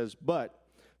then he says, but,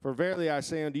 for verily I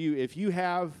say unto you, if you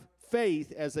have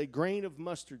faith as a grain of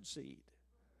mustard seed.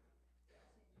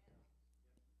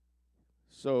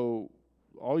 So,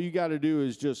 all you got to do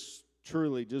is just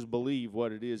truly just believe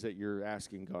what it is that you're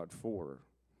asking God for.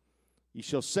 Ye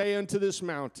shall say unto this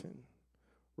mountain,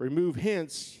 remove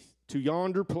hence to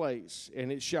yonder place,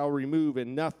 and it shall remove,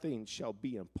 and nothing shall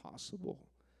be impossible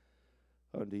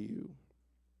unto you.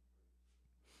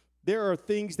 There are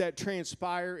things that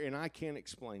transpire, and I can't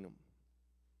explain them.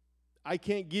 I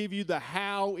can't give you the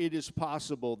how it is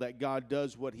possible that God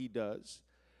does what he does.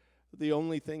 The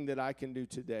only thing that I can do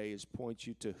today is point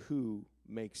you to who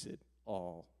makes it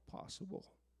all possible.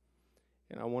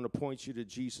 And I want to point you to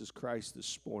Jesus Christ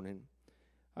this morning.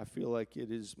 I feel like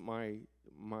it is my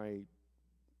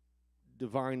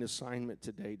divine assignment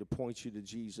today to point you to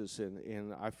Jesus.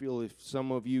 And I feel if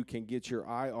some of you can get your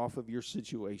eye off of your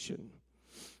situation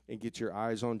and get your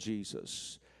eyes on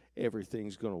Jesus,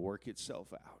 everything's going to work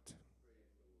itself out.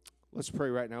 Let's pray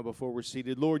right now before we're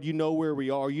seated. Lord, you know where we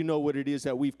are. You know what it is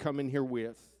that we've come in here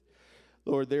with.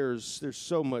 Lord, there's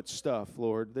so much stuff,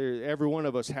 Lord. Every one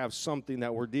of us have something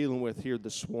that we're dealing with here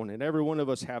this morning. Every one of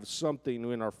us have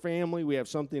something in our family. We have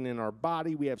something in our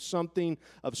body. We have something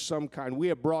of some kind. We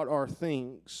have brought our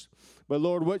things. But,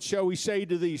 Lord, what shall we say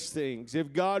to these things?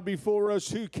 If God be for us,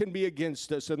 who can be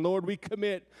against us? And, Lord, we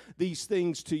commit these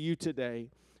things to you today.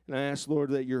 And I ask,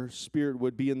 Lord, that your Spirit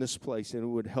would be in this place and it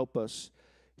would help us,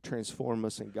 transform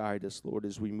us, and guide us, Lord,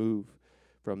 as we move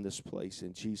from this place.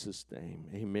 In Jesus' name,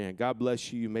 amen. God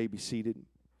bless you. You may be seated.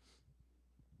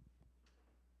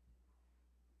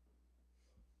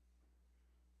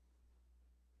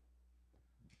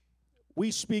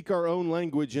 We speak our own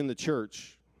language in the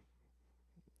church.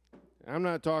 I'm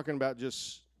not talking about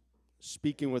just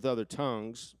speaking with other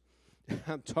tongues.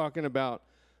 I'm talking about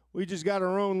we just got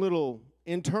our own little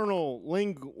internal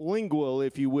lingual,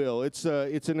 if you will. It's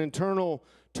an internal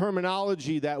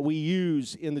terminology that we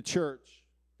use in the church.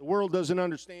 The world doesn't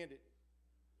understand it.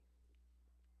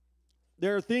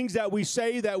 There are things that we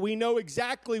say that we know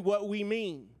exactly what we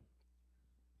mean.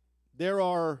 There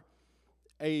are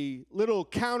a little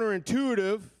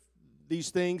counterintuitive,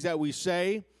 these things that we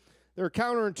say. They're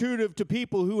counterintuitive to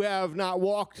people who have not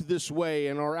walked this way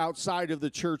and are outside of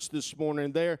the church this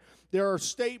morning. There are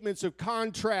statements of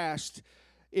contrast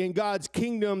in God's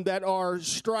kingdom that are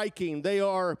striking. They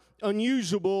are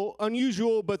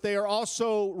unusual, but they are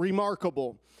also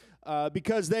remarkable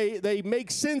because they make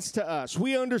sense to us.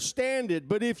 We understand it,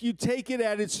 but if you take it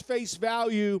at its face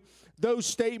value, those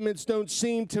statements don't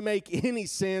seem to make any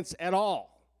sense at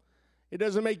all. It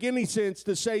doesn't make any sense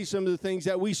to say some of the things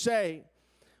that we say.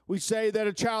 We say that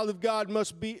a child of God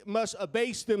must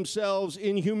abase themselves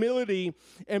in humility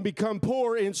and become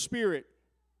poor in spirit.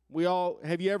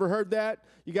 Have you ever heard that?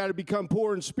 You got to become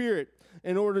poor in spirit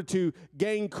in order to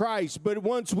gain Christ. But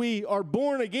once we are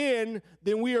born again,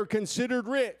 then we are considered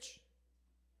rich.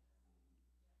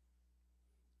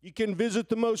 You can visit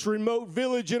the most remote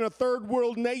village in a third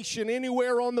world nation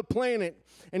anywhere on the planet.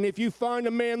 And if you find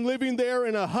a man living there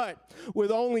in a hut with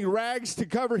only rags to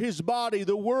cover his body,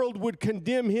 the world would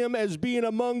condemn him as being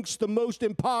amongst the most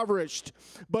impoverished.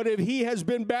 But if he has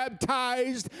been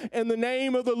baptized in the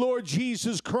name of the Lord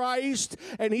Jesus Christ,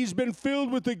 and he's been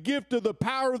filled with the gift of the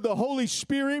power of the Holy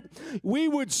Spirit, we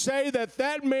would say that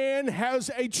that man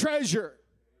has a treasure.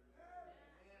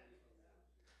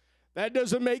 That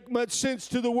doesn't make much sense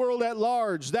to the world at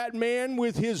large. That man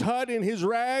with his hut and his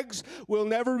rags will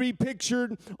never be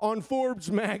pictured on Forbes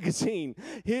magazine.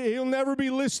 He'll never be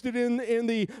listed in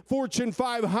the Fortune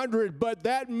 500. But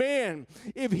that man,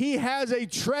 if he has a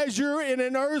treasure in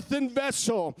an earthen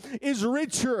vessel, is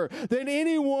richer than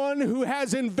anyone who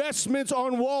has investments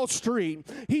on Wall Street.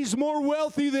 He's more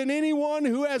wealthy than anyone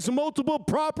who has multiple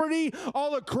property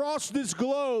all across this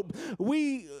globe.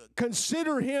 We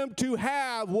consider him to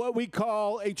have what we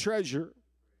call a treasure.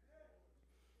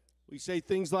 We say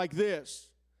things like this: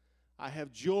 I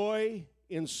have joy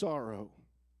in sorrow.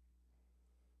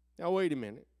 Now, wait a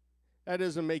minute. That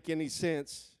doesn't make any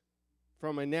sense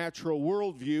from a natural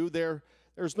worldview.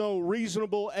 There's no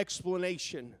reasonable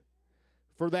explanation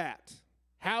for that.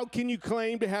 How can you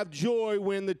claim to have joy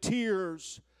when the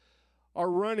tears are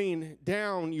running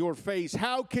down your face?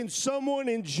 How can someone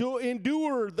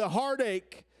endure the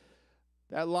heartache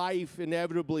that life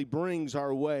inevitably brings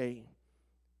our way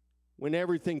when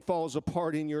everything falls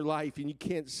apart in your life and you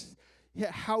can't?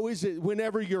 How is it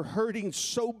whenever you're hurting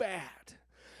so bad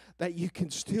that you can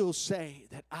still say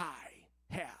that I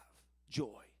have joy?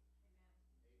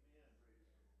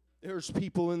 There's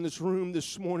people in this room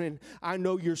this morning. I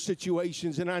know your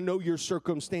situations and I know your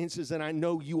circumstances and I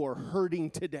know you are hurting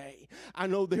today. I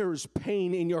know there is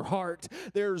pain in your heart.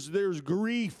 There's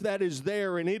grief that is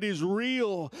there and it is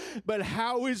real. But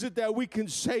how is it that we can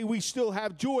say we still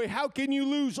have joy? How can you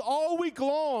lose all week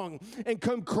long and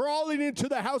come crawling into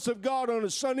the house of God on a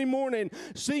Sunday morning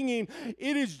singing,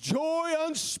 "It is joy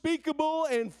unspeakable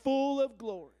and full of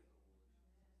glory"?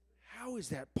 How is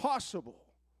that possible?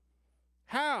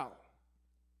 How?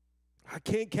 I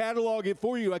can't catalog it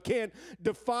for you. I can't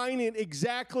define it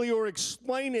exactly or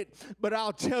explain it, but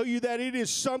I'll tell you that it is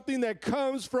something that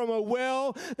comes from a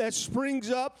well that springs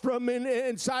up from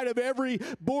inside of every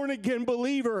born-again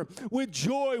believer. With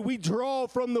joy, we draw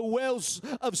from the wells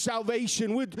of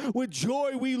salvation. With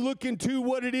joy, we look into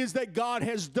what it is that God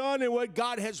has done and what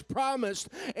God has promised,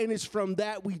 and it's from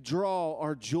that we draw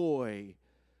our joy.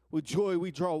 With joy,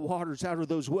 we draw waters out of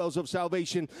those wells of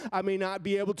salvation. I may not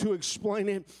be able to explain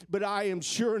it, but I am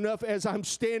sure enough as I'm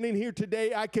standing here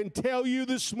today, I can tell you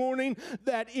this morning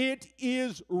that it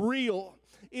is real.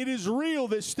 It is real,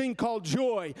 this thing called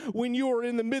joy. When you are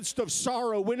in the midst of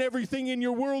sorrow, when everything in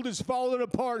your world is falling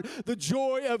apart, the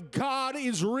joy of God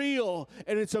is real,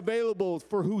 and it's available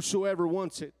for whosoever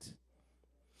wants it.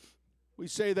 We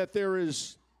say that there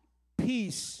is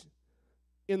peace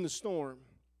in the storm.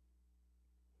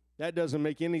 That doesn't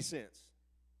make any sense.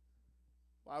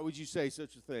 Why would you say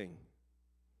such a thing?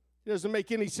 It doesn't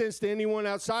make any sense to anyone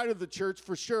outside of the church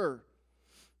for sure.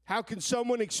 How can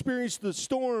someone experience the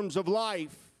storms of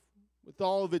life with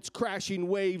all of its crashing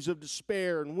waves of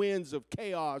despair and winds of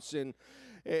chaos and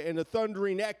the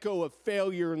thundering echo of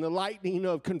failure and the lightning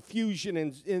of confusion,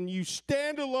 and you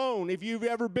stand alone? If you've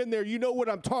ever been there, you know what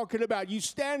I'm talking about. You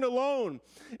stand alone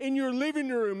in your living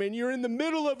room and you're in the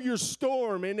middle of your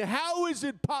storm, and how is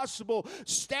it possible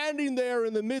standing there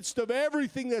in the midst of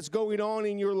everything that's going on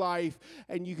in your life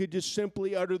and you could just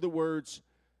simply utter the words,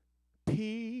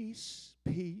 peace,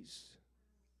 peace,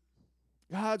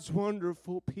 God's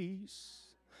wonderful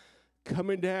peace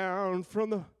coming down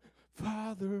from the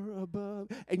Father above,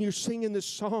 and you're singing this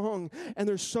song, and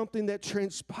there's something that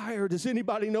transpired. Does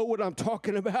anybody know what I'm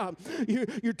talking about?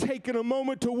 You're taking a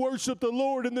moment to worship the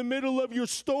Lord in the middle of your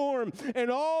storm, and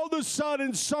all of a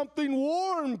sudden something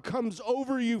warm comes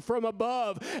over you from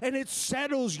above, and it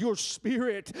settles your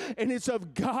spirit, and it's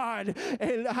of God.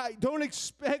 And I don't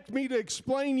expect me to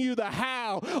explain you the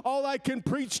how. All I can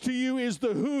preach to you is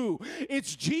the who.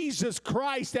 It's Jesus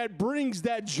Christ that brings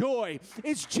that joy.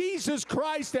 It's Jesus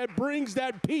Christ that brings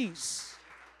that peace.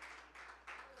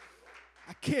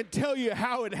 I can't tell you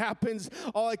how it happens.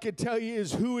 All I can tell you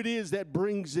is who it is that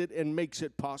brings it and makes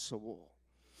it possible.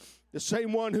 The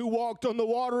same one who walked on the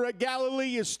water at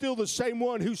Galilee is still the same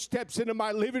one who steps into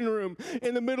my living room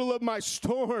in the middle of my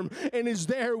storm and is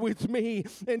there with me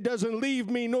and doesn't leave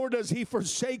me, nor does he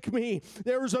forsake me.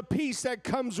 There is a peace that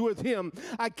comes with him.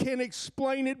 I can't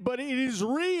explain it, but it is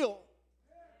real.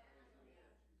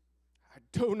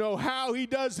 Don't know how he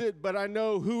does it, but I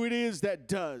know who it is that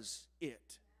does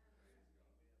it.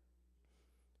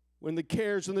 When the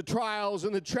cares and the trials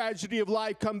and the tragedy of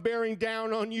life come bearing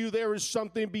down on you, there is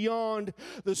something beyond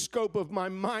the scope of my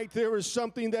might. There is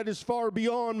something that is far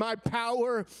beyond my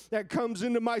power that comes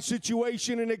into my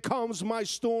situation and it calms my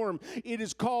storm. It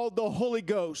is called the Holy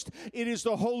Ghost. It is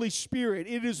the Holy Spirit.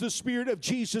 It is the Spirit of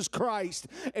Jesus Christ,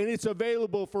 and it's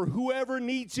available for whoever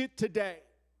needs it today.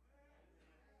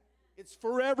 It's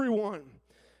for everyone.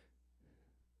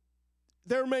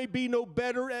 There may be no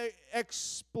better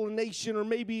explanation, or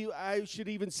maybe I should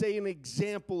even say an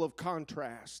example of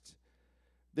contrast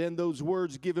than those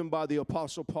words given by the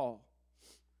Apostle Paul.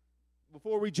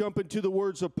 Before we jump into the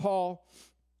words of Paul,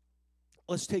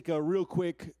 let's take a real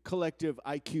quick collective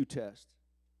IQ test.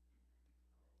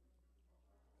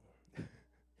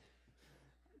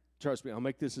 Trust me, I'll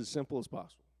make this as simple as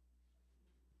possible.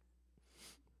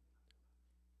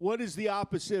 What is the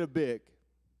opposite of big?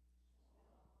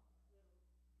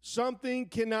 Something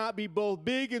cannot be both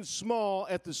big and small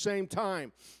at the same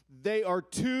time. They are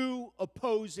two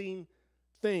opposing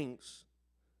things.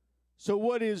 So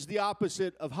what is the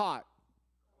opposite of hot?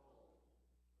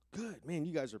 Good. Man,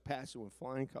 you guys are passing with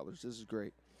flying colors. This is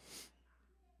great.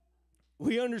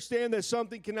 We understand that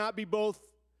something cannot be both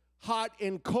hot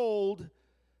and cold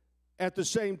at the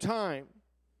same time.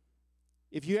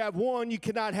 If you have one, you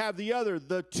cannot have the other.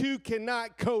 The two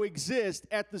cannot coexist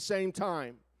at the same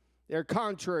time. They're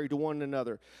contrary to one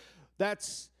another.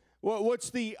 That's what's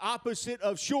the opposite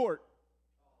of short?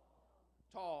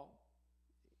 Tall.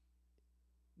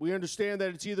 We understand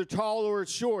that it's either tall or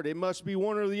it's short. It must be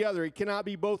one or the other. It cannot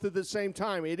be both at the same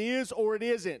time. It is or it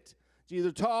isn't. It's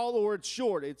either tall or it's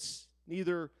short. It's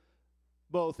neither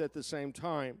both at the same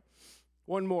time.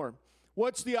 One more.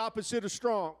 What's the opposite of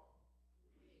strong?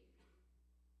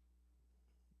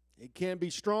 It can be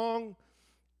strong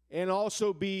and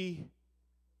also be,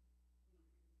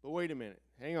 but wait a minute,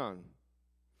 hang on.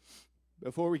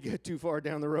 Before we get too far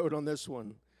down the road on this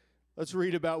one, let's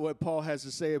read about what Paul has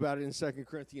to say about it in 2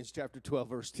 Corinthians chapter 12,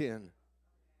 verse 10.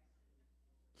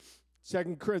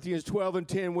 2 Corinthians 12 and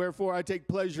 10, wherefore I take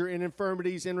pleasure in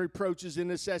infirmities and reproaches and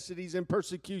necessities and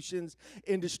persecutions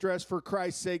in distress for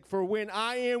Christ's sake. For when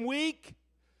I am weak,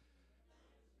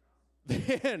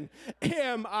 then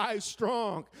am I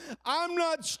strong. I'm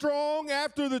not strong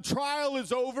after the trial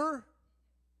is over.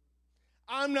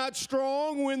 I'm not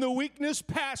strong when the weakness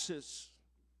passes.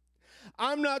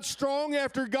 I'm not strong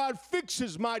after God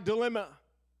fixes my dilemma.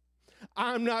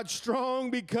 I'm not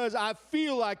strong because I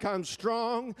feel like I'm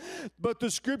strong, but the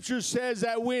scripture says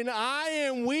that when I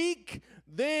am weak,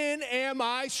 then am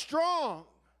I strong.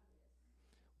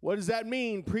 What does that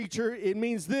mean, preacher? It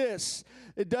means this.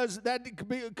 It does that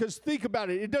because think about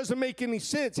it. It doesn't make any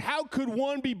sense. How could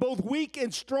one be both weak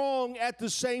and strong at the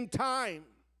same time?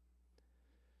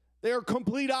 They are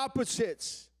complete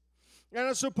opposites. And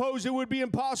I suppose it would be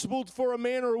impossible for a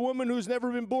man or a woman who's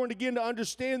never been born again to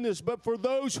understand this. But for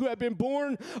those who have been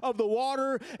born of the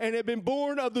water and have been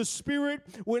born of the Spirit,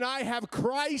 when I have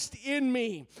Christ in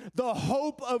me, the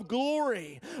hope of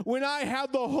glory, when I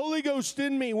have the Holy Ghost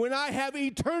in me, when I have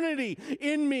eternity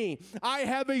in me, I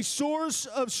have a source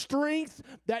of strength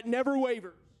that never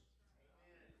wavers.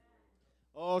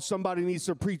 Oh, somebody needs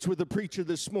to preach with the preacher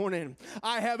this morning.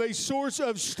 I have a source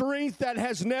of strength that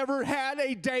has never had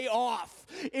a day off.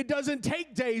 It doesn't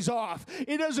take days off.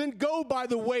 It doesn't go by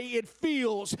the way it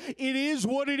feels. It is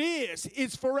what it is.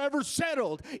 It's forever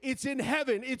settled. It's in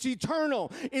heaven. It's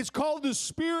eternal. It's called the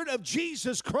Spirit of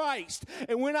Jesus Christ.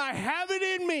 And when I have it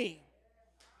in me,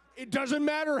 it doesn't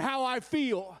matter how I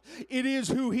feel. It is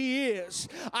who He is.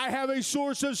 I have a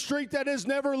source of strength that has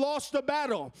never lost a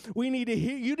battle. You need to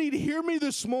hear me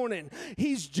this morning.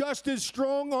 He's just as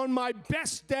strong on my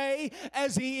best day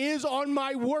as He is on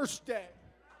my worst day.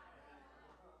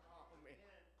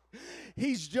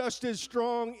 He's just as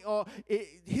strong.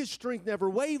 His strength never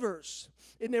wavers.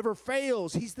 It never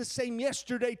fails. He's the same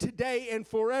yesterday, today, and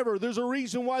forever. There's a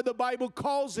reason why the Bible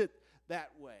calls it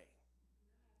that way.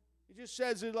 It just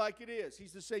says it like it is.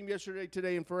 He's the same yesterday,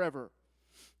 today, and forever.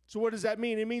 So what does that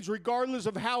mean? It means regardless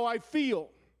of how I feel,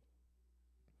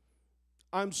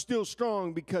 I'm still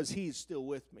strong because He's still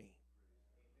with me.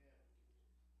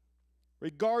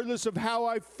 Regardless of how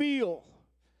I feel,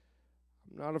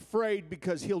 I'm not afraid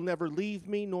because He'll never leave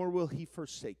me, nor will He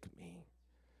forsake me.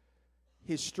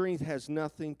 His strength has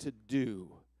nothing to do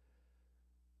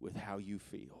with how you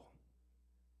feel.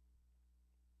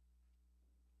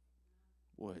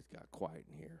 Boy, it got quiet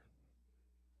in here.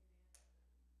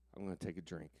 I'm going to take a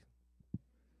drink.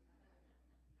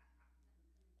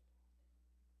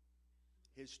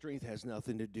 His strength has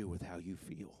nothing to do with how you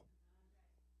feel.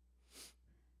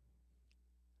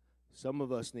 Some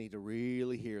of us need to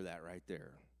really hear that right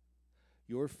there.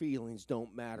 Your feelings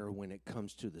don't matter when it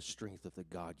comes to the strength of the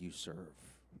God you serve.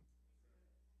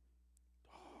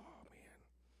 Oh, man.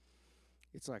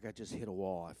 It's like I just hit a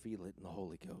wall. I feel it in the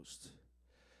Holy Ghost.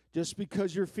 Just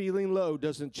because you're feeling low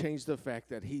doesn't change the fact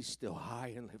that He's still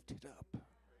high and lifted up.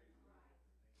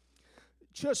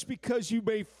 Just because you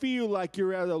may feel like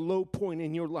you're at a low point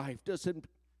in your life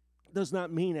does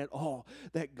not mean at all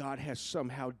that God has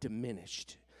somehow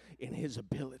diminished in His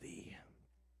ability.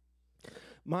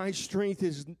 My strength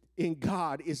in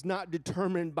God is not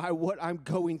determined by what I'm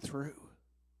going through.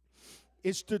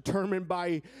 It's determined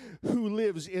by who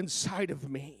lives inside of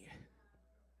me.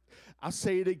 I'll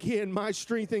say it again. My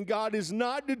strength in God is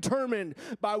not determined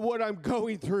by what I'm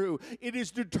going through. It is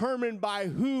determined by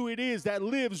who it is that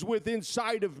lives within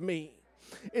inside of me.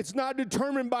 It's not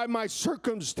determined by my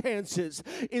circumstances.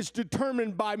 It's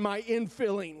determined by my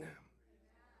infilling.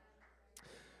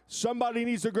 Somebody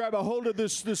needs to grab a hold of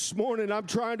this morning. I'm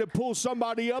trying to pull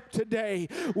somebody up today.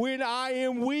 When I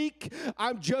am weak,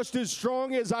 I'm just as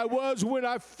strong as I was when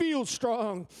I feel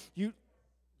strong. You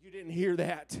didn't hear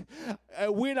that.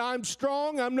 When I'm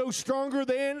strong, I'm no stronger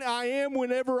than I am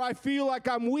whenever I feel like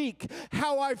I'm weak.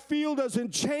 How I feel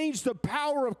doesn't change the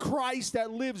power of Christ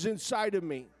that lives inside of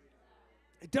me.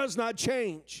 It does not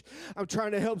change. I'm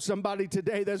trying to help somebody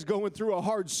today that's going through a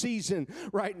hard season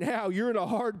right now. You're in a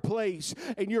hard place,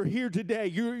 and you're here today.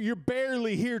 You're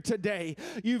barely here today.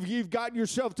 You've gotten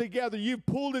yourself together. You've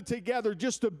pulled it together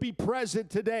just to be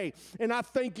present today, and I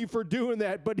thank you for doing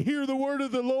that. But hear the word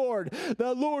of the Lord.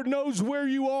 The Lord knows where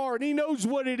you are, and He knows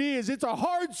what it is. It's a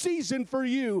hard season for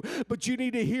you, but you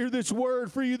need to hear this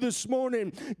word for you this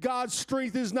morning. God's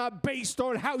strength is not based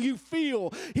on how you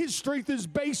feel. His strength is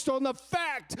based on the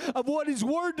fact of what His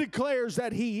word declares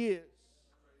that He is.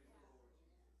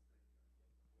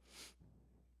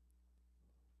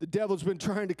 The devil's been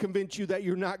trying to convince you that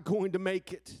you're not going to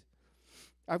make it.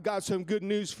 I've got some good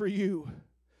news for you.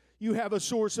 You have a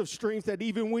source of strength that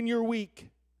even when you're weak,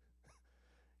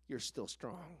 you're still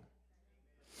strong.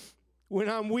 When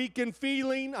I'm weak in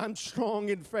feeling, I'm strong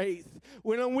in faith.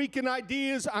 When I'm weak in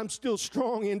ideas, I'm still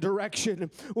strong in direction.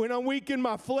 When I'm weak in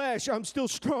my flesh, I'm still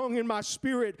strong in my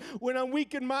spirit. When I'm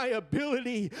weak in my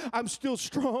ability, I'm still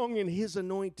strong in His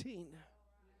anointing.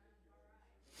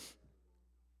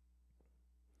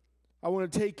 I want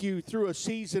to take you through a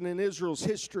season in Israel's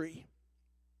history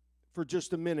for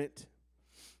just a minute.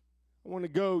 I want to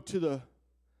go to the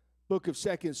book of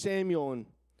 2 Samuel and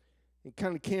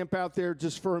kind of camp out there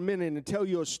just for a minute and tell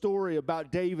you a story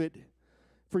about David.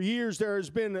 For years, there has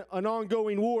been an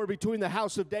ongoing war between the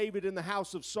house of David and the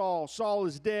house of Saul. Saul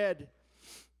is dead,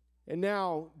 and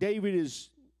now David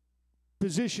is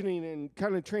positioning and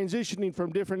kind of transitioning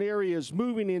from different areas,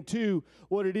 moving into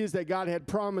what it is that God had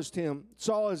promised him.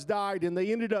 Saul has died, and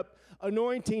they ended up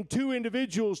anointing two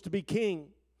individuals to be king.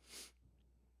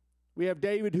 We have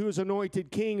David, who is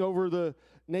anointed king over the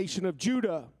nation of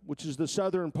Judah, which is the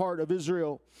southern part of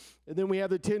Israel. And then we have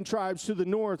the 10 tribes to the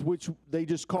north, which they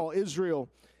just call Israel.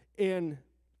 And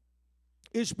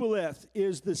Ishbosheth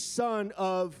is the son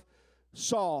of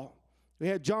Saul. We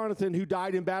had Jonathan, who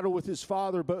died in battle with his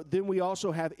father, but then we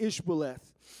also have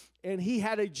Ishbosheth. And he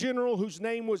had a general whose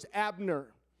name was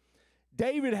Abner.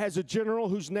 David has a general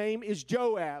whose name is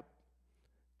Joab.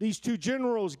 These two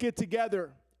generals get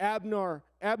together. Abner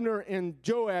and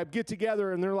Joab get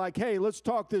together, and they're like, hey, let's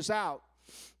talk this out.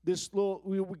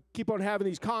 We keep on having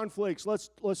these conflicts.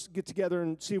 Let's get together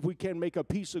and see if we can make a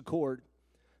peace accord.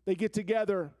 They get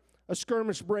together. A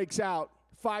skirmish breaks out.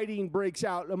 Fighting breaks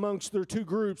out amongst their two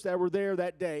groups that were there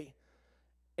that day.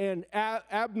 And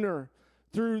Abner,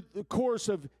 through the course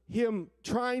of him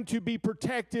trying to be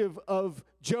protective of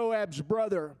Joab's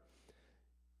brother,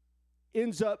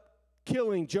 ends up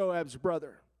killing Joab's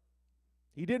brother.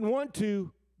 He didn't want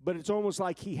to, but it's almost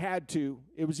like he had to.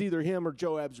 It was either him or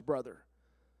Joab's brother.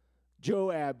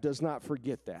 Joab does not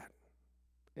forget that.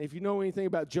 And if you know anything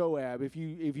about Joab, if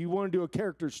you want to do a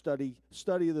character study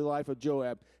of the life of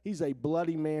Joab, he's a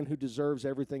bloody man who deserves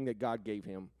everything that God gave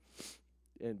him.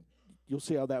 And you'll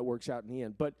see how that works out in the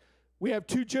end. But we have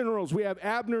two generals. We have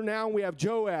Abner now, and we have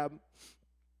Joab.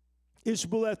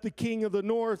 Ishbosheth, the king of the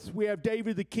north. We have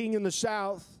David, the king in the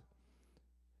south.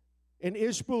 And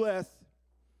Ishbosheth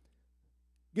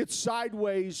gets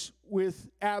sideways with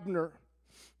Abner.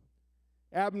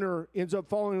 Abner ends up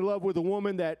falling in love with a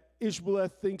woman that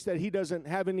Ishbosheth thinks that he doesn't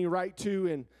have any right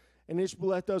to, and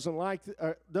Ishbosheth doesn't like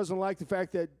the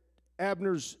fact that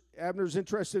Abner's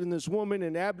interested in this woman,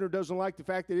 and Abner doesn't like the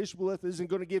fact that Ishbosheth isn't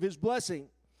going to give his blessing.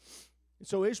 And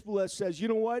so Ishbosheth says, you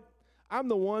know what? I'm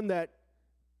the one that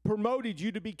promoted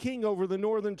you to be king over the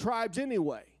northern tribes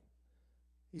anyway.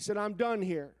 He said, I'm done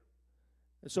here.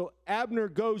 And so Abner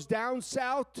goes down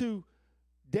south to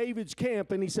David's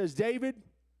camp, and he says, David,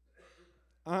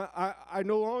 I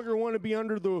no longer want to be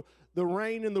under the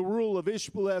reign and the rule of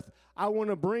Ishbosheth. I want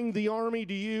to bring the army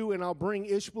to you, and I'll bring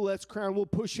Ishbosheth's crown. We'll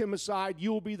push him aside.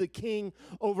 You will be the king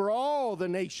over all the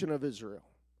nation of Israel.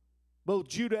 Both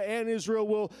Judah and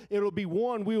Israel it'll be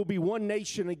one. We will be one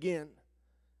nation again.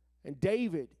 And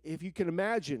David, if you can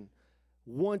imagine,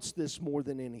 wants this more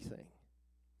than anything.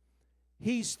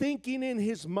 He's thinking in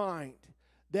his mind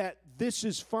that this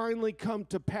has finally come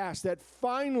to pass, that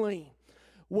finally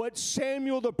what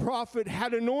Samuel the prophet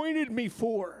had anointed me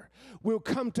for will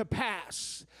come to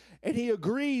pass. And he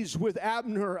agrees with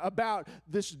Abner about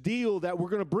this deal that we're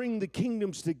going to bring the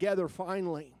kingdoms together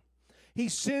finally. He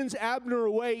sends Abner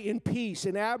away in peace,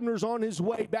 and Abner's on his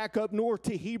way back up north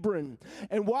to Hebron.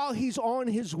 And while he's on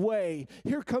his way,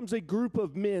 here comes a group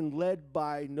of men led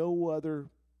by no other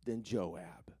than Joab.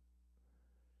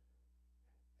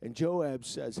 And Joab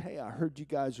says, hey, I heard you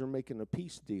guys are making a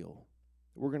peace deal.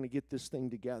 We're going to get this thing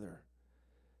together.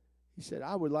 He said,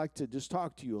 I would like to just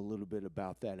talk to you a little bit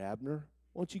about that, Abner.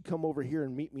 Why don't you come over here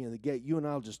and meet me in the gate? You and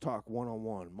I'll just talk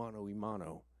one-on-one,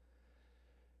 mano-y-mano.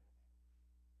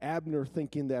 Abner,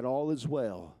 thinking that all is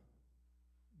well,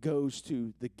 goes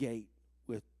to the gate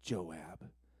with Joab,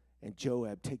 and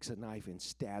Joab takes a knife and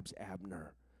stabs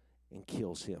Abner and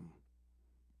kills him.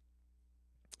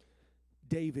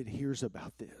 David hears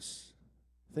about this.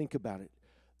 Think about it.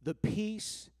 The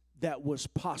peace that was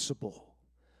possible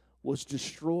was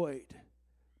destroyed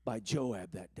by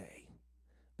Joab that day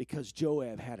because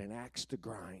Joab had an axe to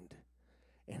grind,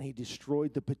 and he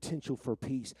destroyed the potential for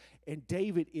peace. And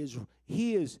David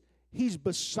he's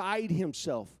beside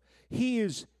himself.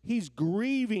 He's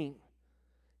grieving.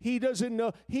 He doesn't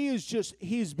know.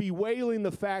 He's bewailing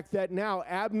the fact that now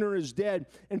Abner is dead.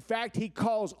 In fact, he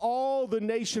calls all the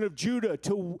nation of Judah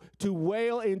to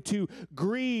wail and to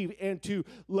grieve and to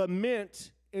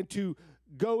lament and to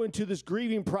go into this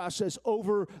grieving process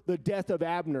over the death of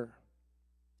Abner.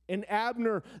 And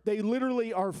Abner, they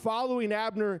literally are following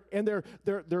Abner, and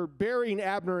they're burying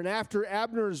Abner. And after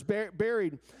Abner is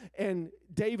buried, and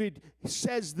David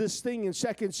says this thing in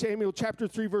 2 Samuel chapter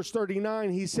 3, verse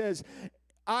 39, he says,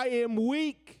 I am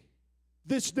weak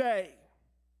this day,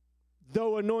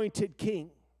 though anointed king.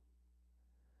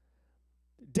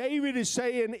 David is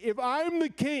saying, if I'm the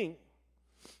king,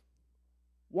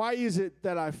 why is it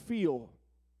that I feel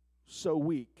so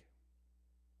weak?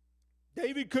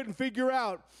 David couldn't figure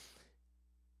out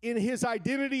in his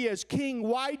identity as king,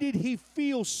 why did he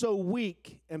feel so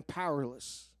weak and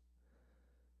powerless?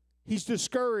 He's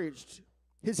discouraged.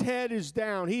 His head is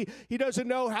down. He doesn't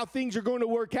know how things are going to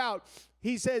work out.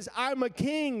 He says, I'm a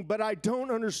king, but I don't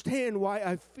understand why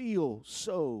I feel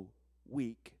so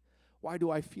weak. Why do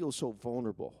I feel so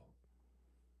vulnerable?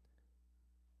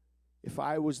 If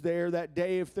I was there that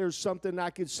day, if there's something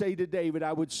I could say to David,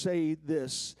 I would say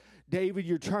this. David,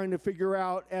 you're trying to figure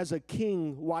out as a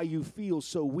king why you feel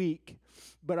so weak.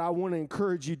 But I want to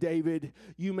encourage you, David,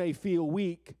 you may feel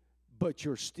weak, but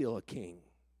you're still a king.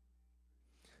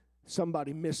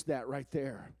 Somebody missed that right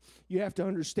there. You have to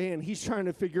understand, he's trying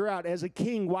to figure out, as a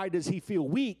king, why does he feel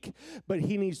weak? But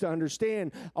he needs to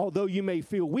understand, although you may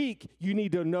feel weak, you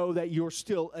need to know that you're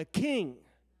still a king.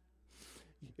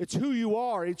 It's who you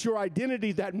are. It's your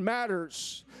identity that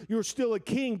matters. You're still a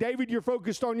king. David, you're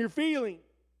focused on your feeling.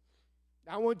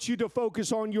 I want you to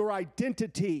focus on your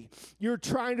identity. You're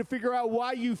trying to figure out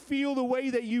why you feel the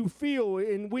way that you feel.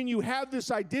 And when you have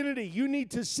this identity, you need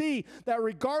to see that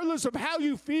regardless of how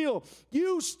you feel,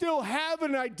 you still have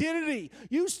an identity.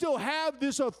 You still have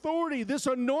this authority, this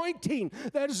anointing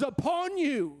that is upon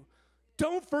you.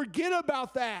 Don't forget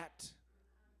about that.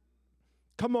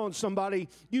 Come on, somebody.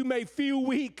 You may feel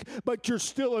weak, but you're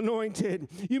still anointed.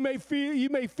 You may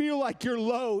feel like you're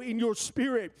low in your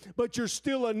spirit, but you're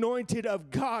still anointed of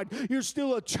God. You're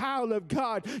still a child of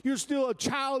God. You're still a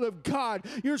child of God.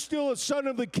 You're still a son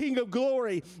of the King of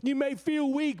glory. You may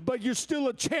feel weak, but you're still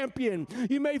a champion.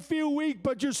 You may feel weak,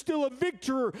 but you're still a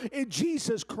victor in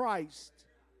Jesus Christ.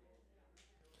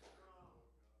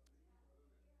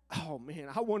 Oh, man,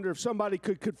 I wonder if somebody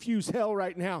could confuse hell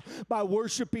right now by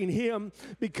worshiping him,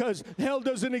 because hell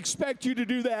doesn't expect you to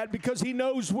do that, because he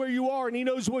knows where you are and he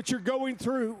knows what you're going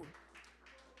through.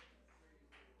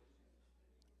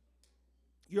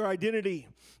 Your identity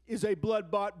is a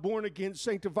blood-bought, born-again,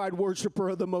 sanctified worshiper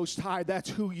of the Most High. That's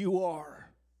who you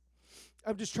are.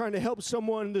 I'm just trying to help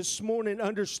someone this morning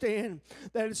understand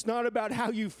that it's not about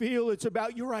how you feel, it's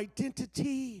about your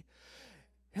identity.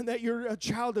 And that you're a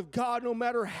child of God no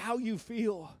matter how you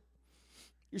feel.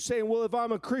 You're saying, well, if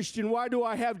I'm a Christian, why do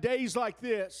I have days like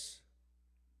this?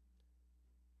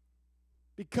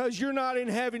 Because you're not in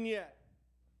heaven yet.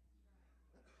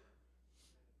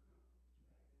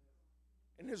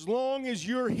 And as long as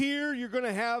you're here, you're going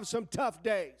to have some tough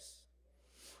days.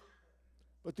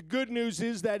 But the good news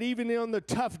is that even on the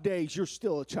tough days, you're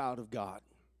still a child of God.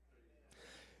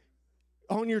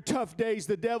 On your tough days,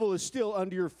 the devil is still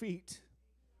under your feet.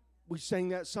 We sang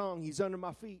that song, He's Under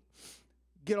My Feet.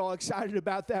 Get all excited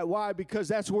about that. Why? Because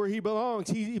that's where he belongs.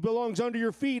 He belongs under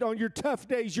your feet. On your tough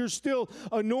days, you're still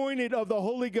anointed of the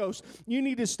Holy Ghost. You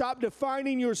need to stop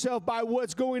defining yourself by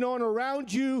what's going on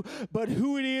around you, but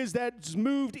who it is that's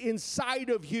moved inside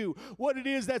of you. What it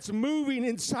is that's moving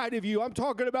inside of you. I'm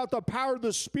talking about the power of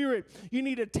the Spirit. You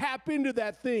need to tap into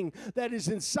that thing that is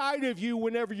inside of you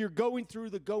whenever you're going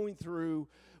through,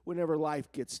 whenever life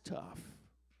gets tough.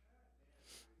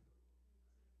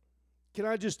 Can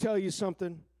I just tell you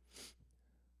something?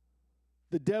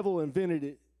 The devil invented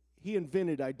it. He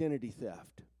invented identity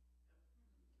theft.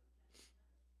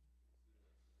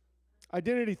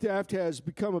 Identity theft has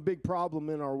become a big problem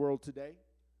in our world today.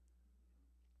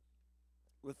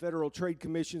 The Federal Trade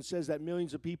Commission says that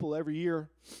millions of people every year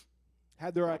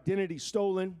have their identity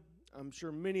stolen. I'm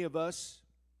sure many of us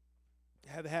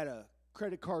have had a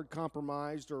credit card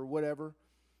compromised or whatever.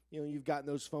 you've gotten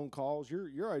those phone calls.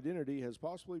 Your identity has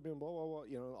possibly been blah, blah,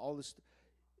 blah, all this.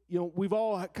 We've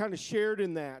all kind of shared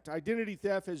in that. Identity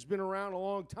theft has been around a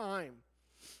long time,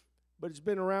 but it's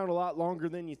been around a lot longer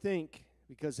than you think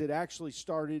because it actually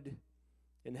started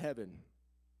in heaven.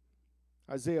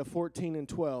 Isaiah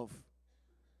 14:12.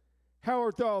 How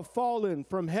art thou fallen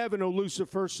from heaven, O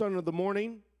Lucifer, son of the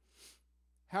morning?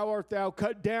 How art thou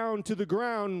cut down to the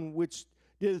ground, which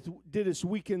didst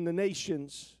weaken the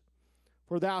nations?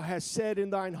 For thou hast said in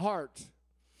thine heart,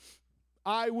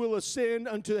 I will ascend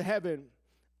unto heaven.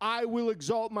 I will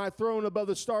exalt my throne above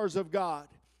the stars of God.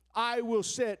 I will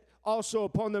sit also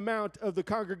upon the mount of the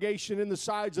congregation in the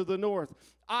sides of the north.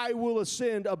 I will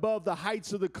ascend above the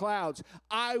heights of the clouds.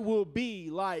 I will be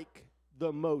like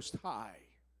the Most High.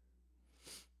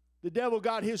 The devil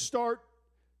got his start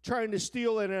trying to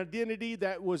steal an identity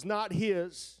that was not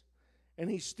his, and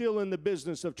he's still in the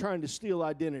business of trying to steal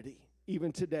identity,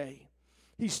 even today.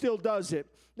 He still does it.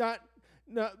 Not,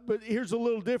 but here's a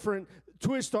little different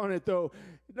twist on it, though.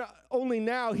 Not only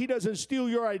now, he doesn't steal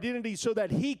your identity so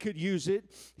that he could use it.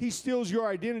 He steals your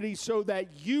identity so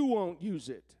that you won't use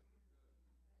it.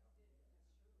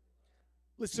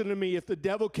 Listen to me. If the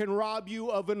devil can rob you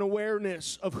of an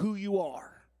awareness of who you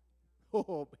are,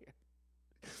 oh, man.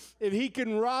 If he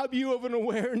can rob you of an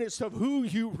awareness of who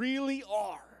you really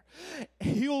are,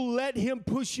 you'll let him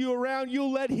push you around.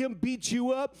 You'll let him beat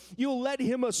you up. You'll let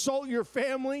him assault your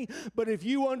family. But if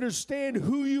you understand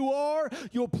who you are,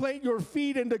 you'll plant your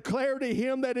feet and declare to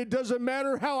him that it doesn't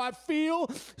matter how I feel.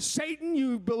 Satan,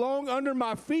 you belong under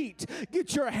my feet.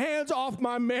 Get your hands off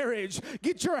my marriage.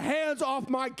 Get your hands off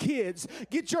my kids.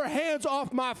 Get your hands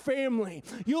off my family.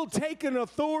 You'll take an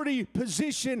authority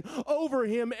position over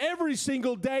him every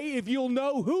single day if you'll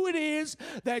know who it is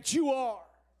that you are.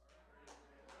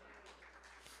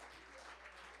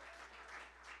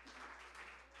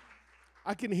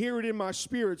 I can hear it in my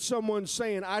spirit. Someone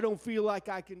saying, I don't feel like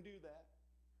I can do that.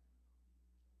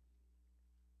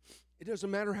 It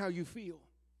doesn't matter how you feel.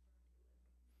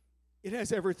 It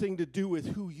has everything to do with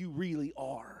who you really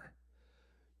are.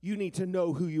 You need to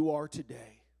know who you are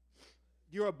today.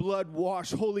 You're a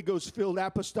blood-washed, Holy Ghost-filled,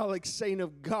 apostolic saint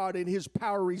of God, and his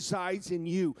power resides in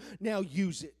you. Now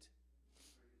use it.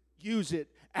 Use it.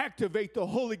 Activate the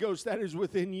Holy Ghost that is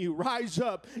within you. Rise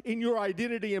up in your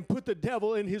identity and put the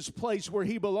devil in his place where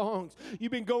he belongs.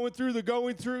 You've been going through,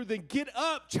 then get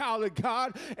up, child of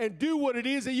God, and do what it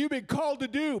is that you've been called to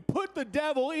do. Put the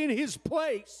devil in his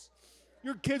place.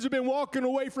 Your kids have been walking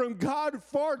away from God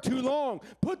far too long.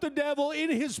 Put the devil in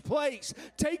his place.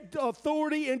 Take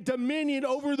authority and dominion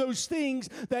over those things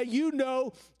that you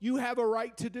know you have a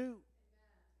right to do.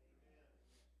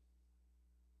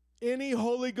 Any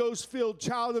Holy Ghost-filled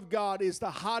child of God is the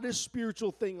hottest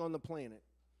spiritual thing on the planet.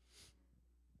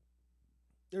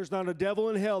 There's not a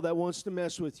devil in hell that wants to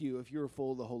mess with you if you're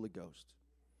full of the Holy Ghost.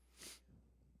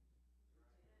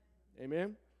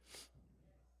 Amen?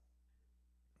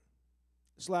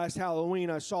 This last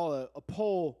Halloween, I saw a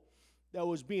poll that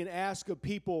was being asked of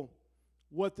people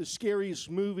what the scariest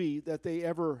movie that they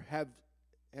ever had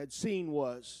seen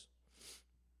was.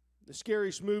 The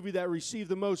scariest movie that received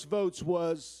the most votes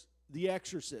was The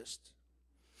Exorcist.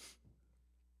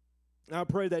 I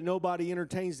pray that nobody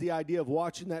entertains the idea of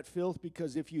watching that filth,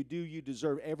 because if you do, you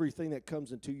deserve everything that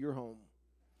comes into your home.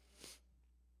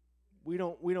 We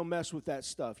don't mess with that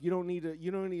stuff. You don't need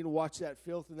to watch that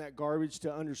filth and that garbage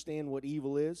to understand what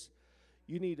evil is.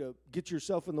 You need to get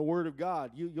yourself in the Word of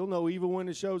God. You'll know evil when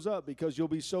it shows up, because you'll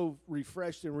be so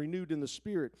refreshed and renewed in the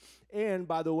Spirit. And,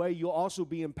 by the way, you'll also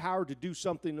be empowered to do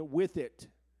something with it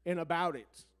and about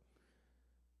it.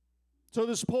 So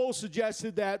this poll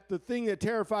suggested that the thing that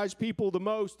terrifies people the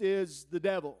most is the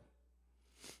devil.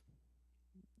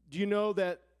 Do you know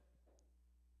that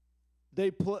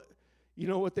you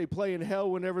know what they play in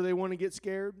hell whenever they want to get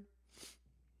scared?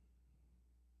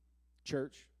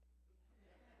 Church.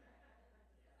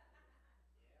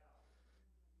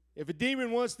 If a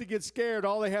demon wants to get scared,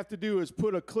 all they have to do is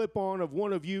put a clip on of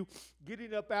one of you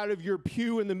getting up out of your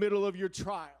pew in the middle of your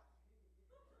trial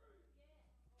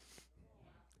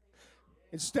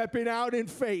and stepping out in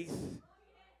faith,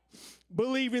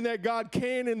 believing that God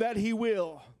can and that He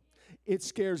will. It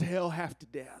scares hell half to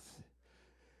death,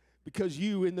 because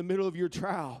you, in the middle of your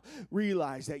trial,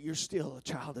 realize that you're still a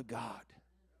child of God.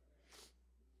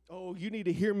 Oh, you need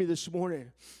to hear me this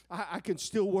morning. I can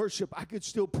still worship. I can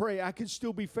still pray. I can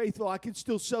still be faithful. I can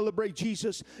still celebrate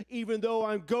Jesus. Even though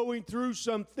I'm going through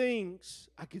some things,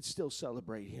 I can still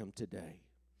celebrate Him today.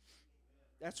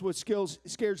 That's what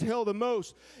scares hell the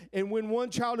most. And when one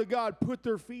child of God put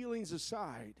their feelings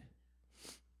aside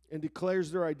and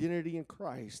declares their identity in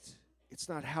Christ, It's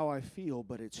not how I feel,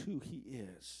 but it's who he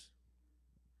is.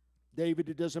 David,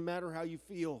 it doesn't matter how you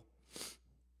feel.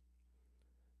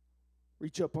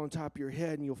 Reach up on top of your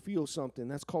head and you'll feel something.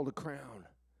 That's called a crown.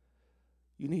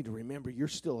 You need to remember you're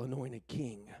still anointed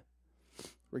king,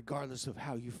 regardless of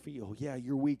how you feel. Yeah,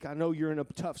 you're weak. I know you're in a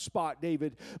tough spot,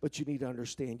 David, but you need to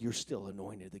understand you're still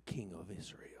anointed the king of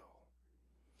Israel.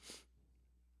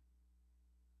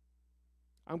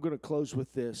 I'm going to close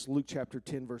with this, Luke chapter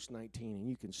 10, verse 19, and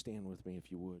you can stand with me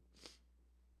if you would.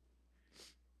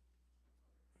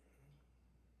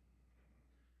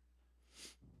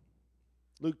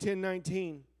 Luke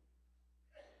 10:19.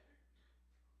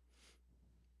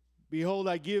 Behold,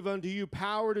 I give unto you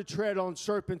power to tread on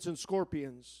serpents and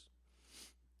scorpions,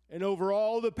 and over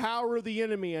all the power of the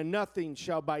enemy, and nothing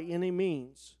shall by any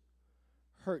means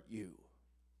hurt you.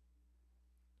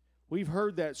 We've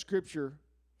heard that scripture.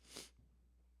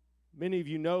 Many of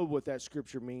you know what that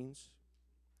scripture means.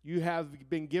 You have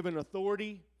been given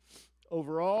authority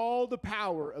over all the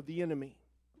power of the enemy.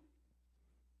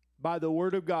 By the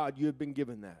word of God, you have been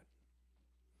given that.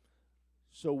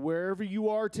 So wherever you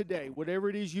are today, whatever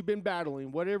it is you've been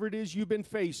battling, whatever it is you've been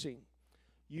facing,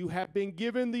 you have been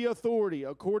given the authority,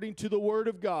 according to the word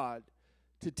of God,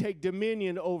 to take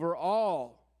dominion over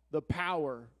all the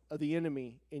power of the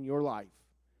enemy in your life,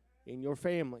 in your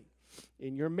family,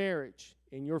 in your marriage,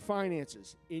 in your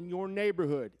finances, in your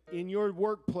neighborhood, in your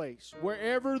workplace,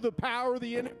 wherever the power of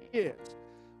the enemy is.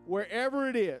 Wherever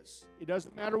it is, it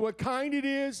doesn't matter what kind it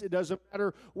is, it doesn't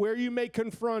matter where you may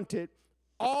confront it,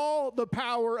 all the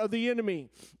power of the enemy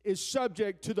is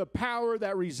subject to the power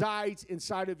that resides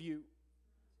inside of you.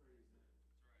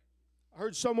 I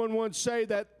heard someone once say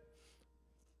that,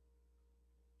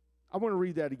 I want to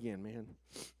read that again, man.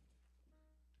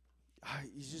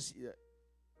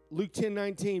 Luke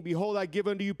 10:19, behold, I give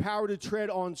unto you power to tread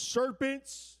on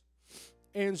serpents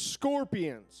and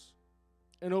scorpions,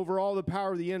 and over all the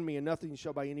power of the enemy, and nothing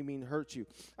shall by any means hurt you.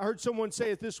 I heard someone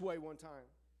say it this way one time.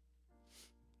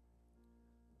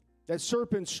 That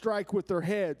serpents strike with their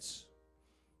heads.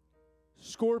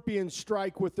 Scorpions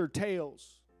strike with their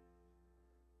tails.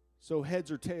 So heads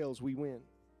or tails, we win.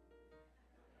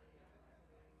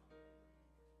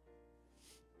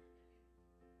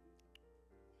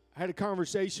 I had a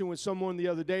conversation with someone the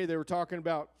other day. They were talking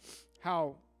about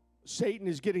how Satan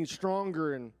is getting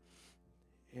stronger, and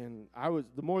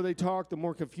the more they talked, the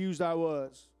more confused I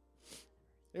was.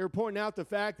 They were pointing out the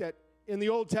fact that in the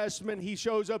Old Testament, he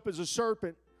shows up as a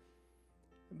serpent.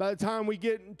 And by the time we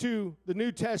get into the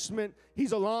New Testament,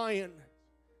 he's a lion.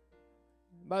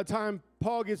 By the time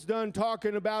Paul gets done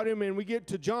talking about him and we get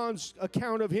to John's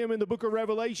account of him in the book of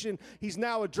Revelation, he's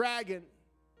now a dragon.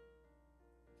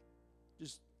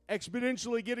 Just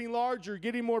exponentially getting larger,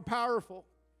 getting more powerful.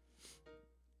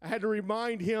 I had to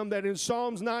remind him that in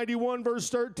Psalms 91, verse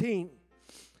 13,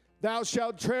 thou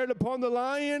shalt tread upon the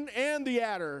lion and the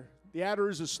adder. The adder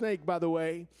is a snake, by the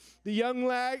way. The young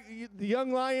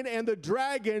lion and the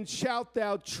dragon shalt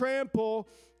thou trample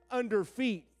under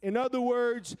feet. In other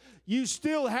words, you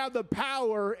still have the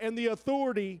power and the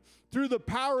authority through the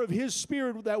power of his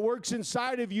spirit that works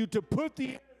inside of you to put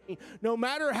the enemy, no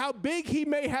matter how big he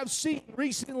may have seemed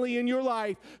recently in your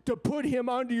life, to put him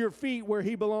under your feet where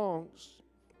he belongs.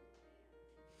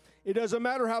 It doesn't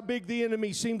matter how big the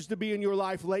enemy seems to be in your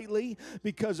life lately.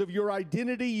 Because of your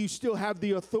identity, you still have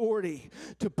the authority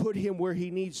to put him where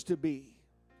he needs to be.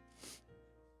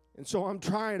 And so I'm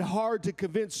trying hard to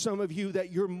convince some of you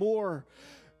that you're more,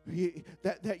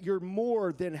 that you're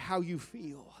more than how you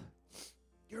feel.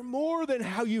 You're more than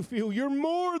how you feel. You're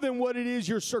more than what it is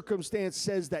your circumstance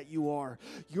says that you are.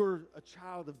 You're a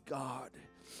child of God.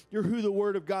 You're who the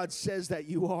Word of God says that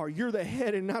you are. You're the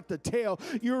head and not the tail.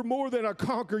 You're more than a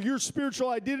conqueror. Your spiritual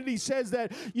identity says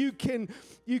that you can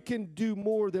do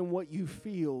more than what you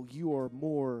feel. You are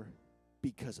more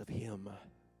because of Him.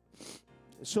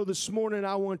 So this morning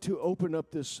I want to open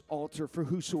up this altar for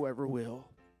whosoever will.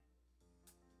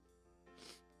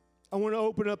 I want to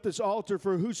open up this altar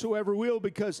for whosoever will,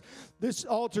 because this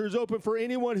altar is open for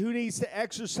anyone who needs to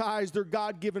exercise their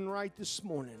God-given right this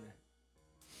morning.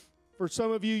 For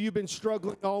some of you, you've been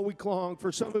struggling all week long.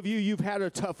 For some of you, you've had a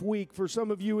tough week. For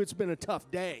some of you, it's been a tough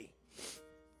day.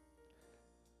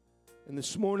 And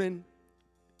this morning,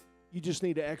 you just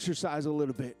need to exercise a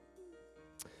little bit.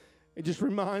 And just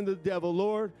remind the devil,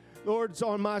 Lord, it's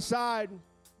on my side.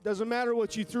 Doesn't matter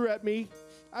what you threw at me.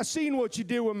 I seen what you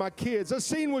did with my kids. I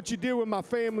seen what you did with my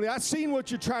family. I seen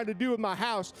what you're trying to do with my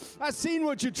house. I seen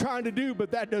what you're trying to do,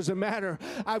 but that doesn't matter.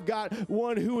 I've got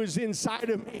one who is inside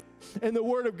of me, and the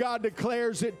Word of God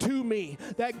declares it to me,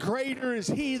 that greater is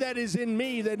He that is in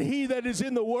me than he that is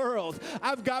in the world.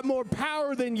 I've got more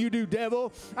power than you do,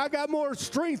 devil. I've got more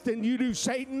strength than you do,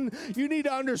 Satan. You need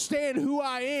to understand who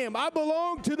I am. I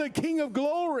belong to the King of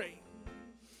glory.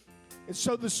 And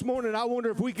so this morning, I wonder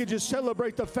if we could just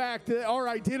celebrate the fact that our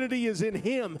identity is in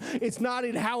Him. It's not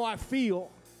in how I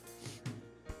feel.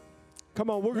 Come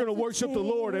on, we're going to worship the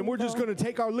Lord, and we're just going to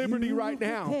take our liberty right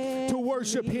now to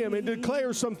worship Him and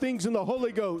declare some things in the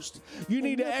Holy Ghost. You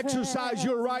need to exercise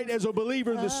your right as a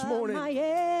believer this morning. My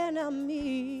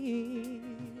enemies,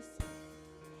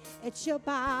 it's your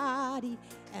body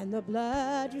and the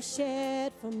blood you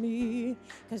shed for me,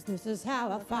 'cause this is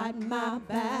how I fight my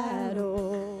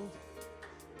battles.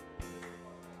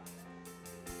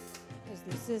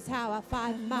 This is how I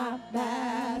fight my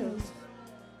battles.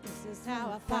 This is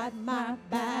how I fight my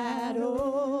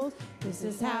battles. This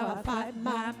is how I fight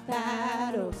my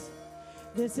battles.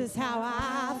 This is how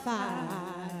I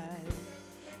fight.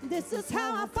 This is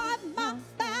how I fight my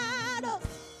battles.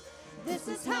 This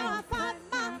is how I fight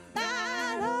my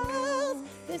battles.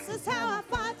 This is how I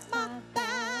fight my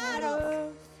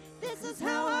battles. This is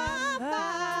how I fight.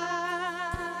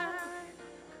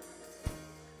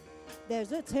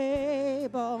 There's a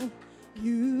table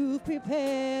you've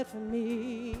prepared for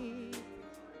me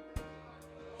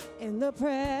in the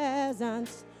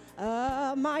presence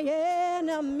of my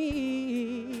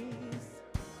enemies.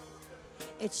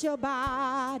 It's your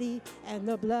body and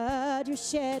the blood you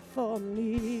shed for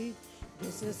me.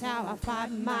 This is how I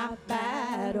fight my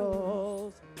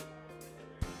battles.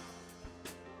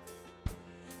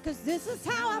 'Cause this is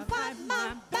how I fight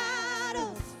my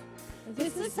battles.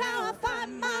 This is how I fight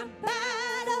my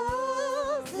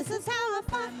battles. This is how I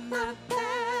fight my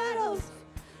battles.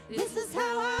 This is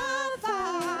how I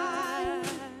fight.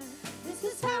 This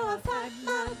is how I fight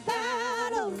my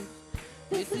battles.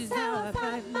 This is how I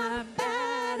fight my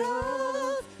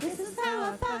battles. This is how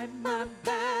I fight my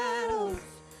battles.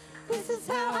 This is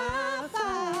how I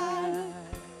fight.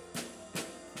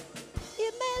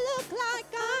 It may look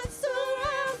like I'm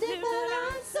surrounded, but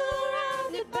I'm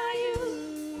surrounded by you.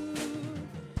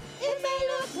 It may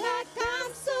look like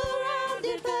I'm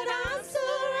surrounded, but I'm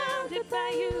surrounded by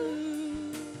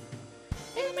you.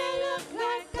 It may look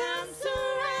like I'm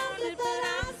surrounded, but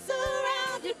I'm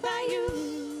surrounded by you.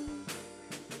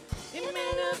 It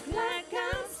may look like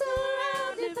I'm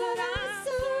surrounded, but I'm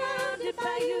surrounded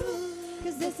by you.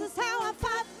 'Cause this is how I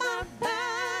fight my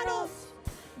battles.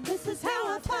 This is how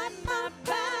I fight my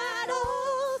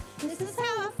battles. This is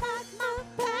how I fight my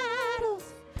battles.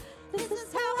 This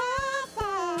is how I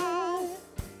fight.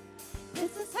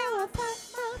 This is how I fight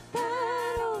my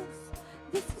battles.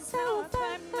 This is how I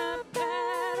fight my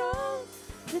battles.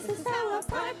 This is how I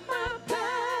fight my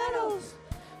battles.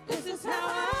 This is how I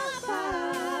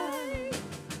fight.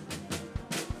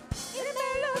 It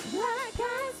may look like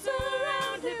I'm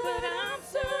surrounded, but I'm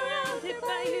surrounded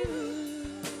by you.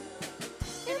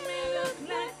 It may look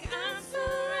like I'm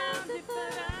surrounded,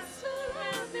 but I'm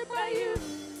surrounded by you.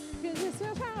 'Cause this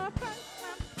is how I fight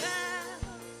my battles.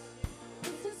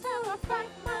 This is how I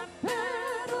fight my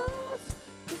battles.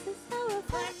 This is how I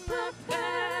fight my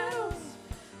battles.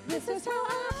 This is how I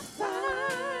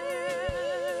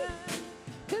fight.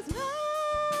 'Cause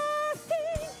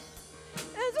nothing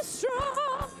is as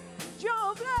strong as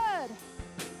your blood.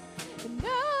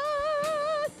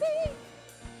 Nothing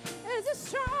is as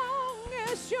strong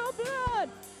as your blood.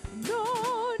 No,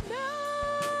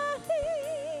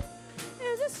 nothing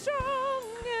is as strong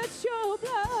as your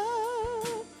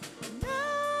blood.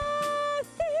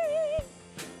 Nothing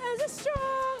is as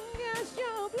strong as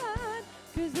your blood.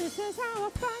 'Cause this is how I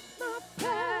fight my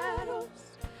battles.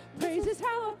 Praise is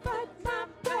how I fight my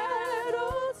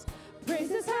battles.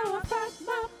 Praise is how I fight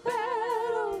my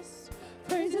battles.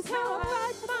 Praise is how I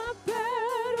fight my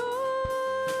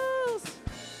battles.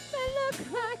 May look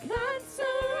like I'm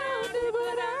surrounded,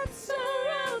 but I'm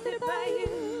surrounded by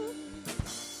you.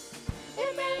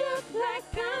 It may look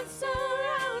like I'm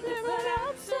surrounded, but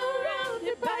I'm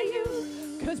surrounded by you.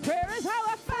 'Cause prayer is how I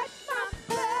fight my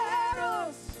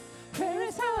battles. Prayer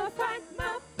is how I fight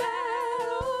my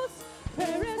battles.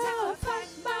 Prayer is how I fight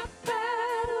my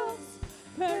battles.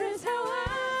 Prayer is how I.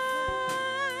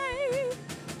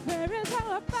 Prayer is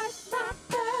how I fight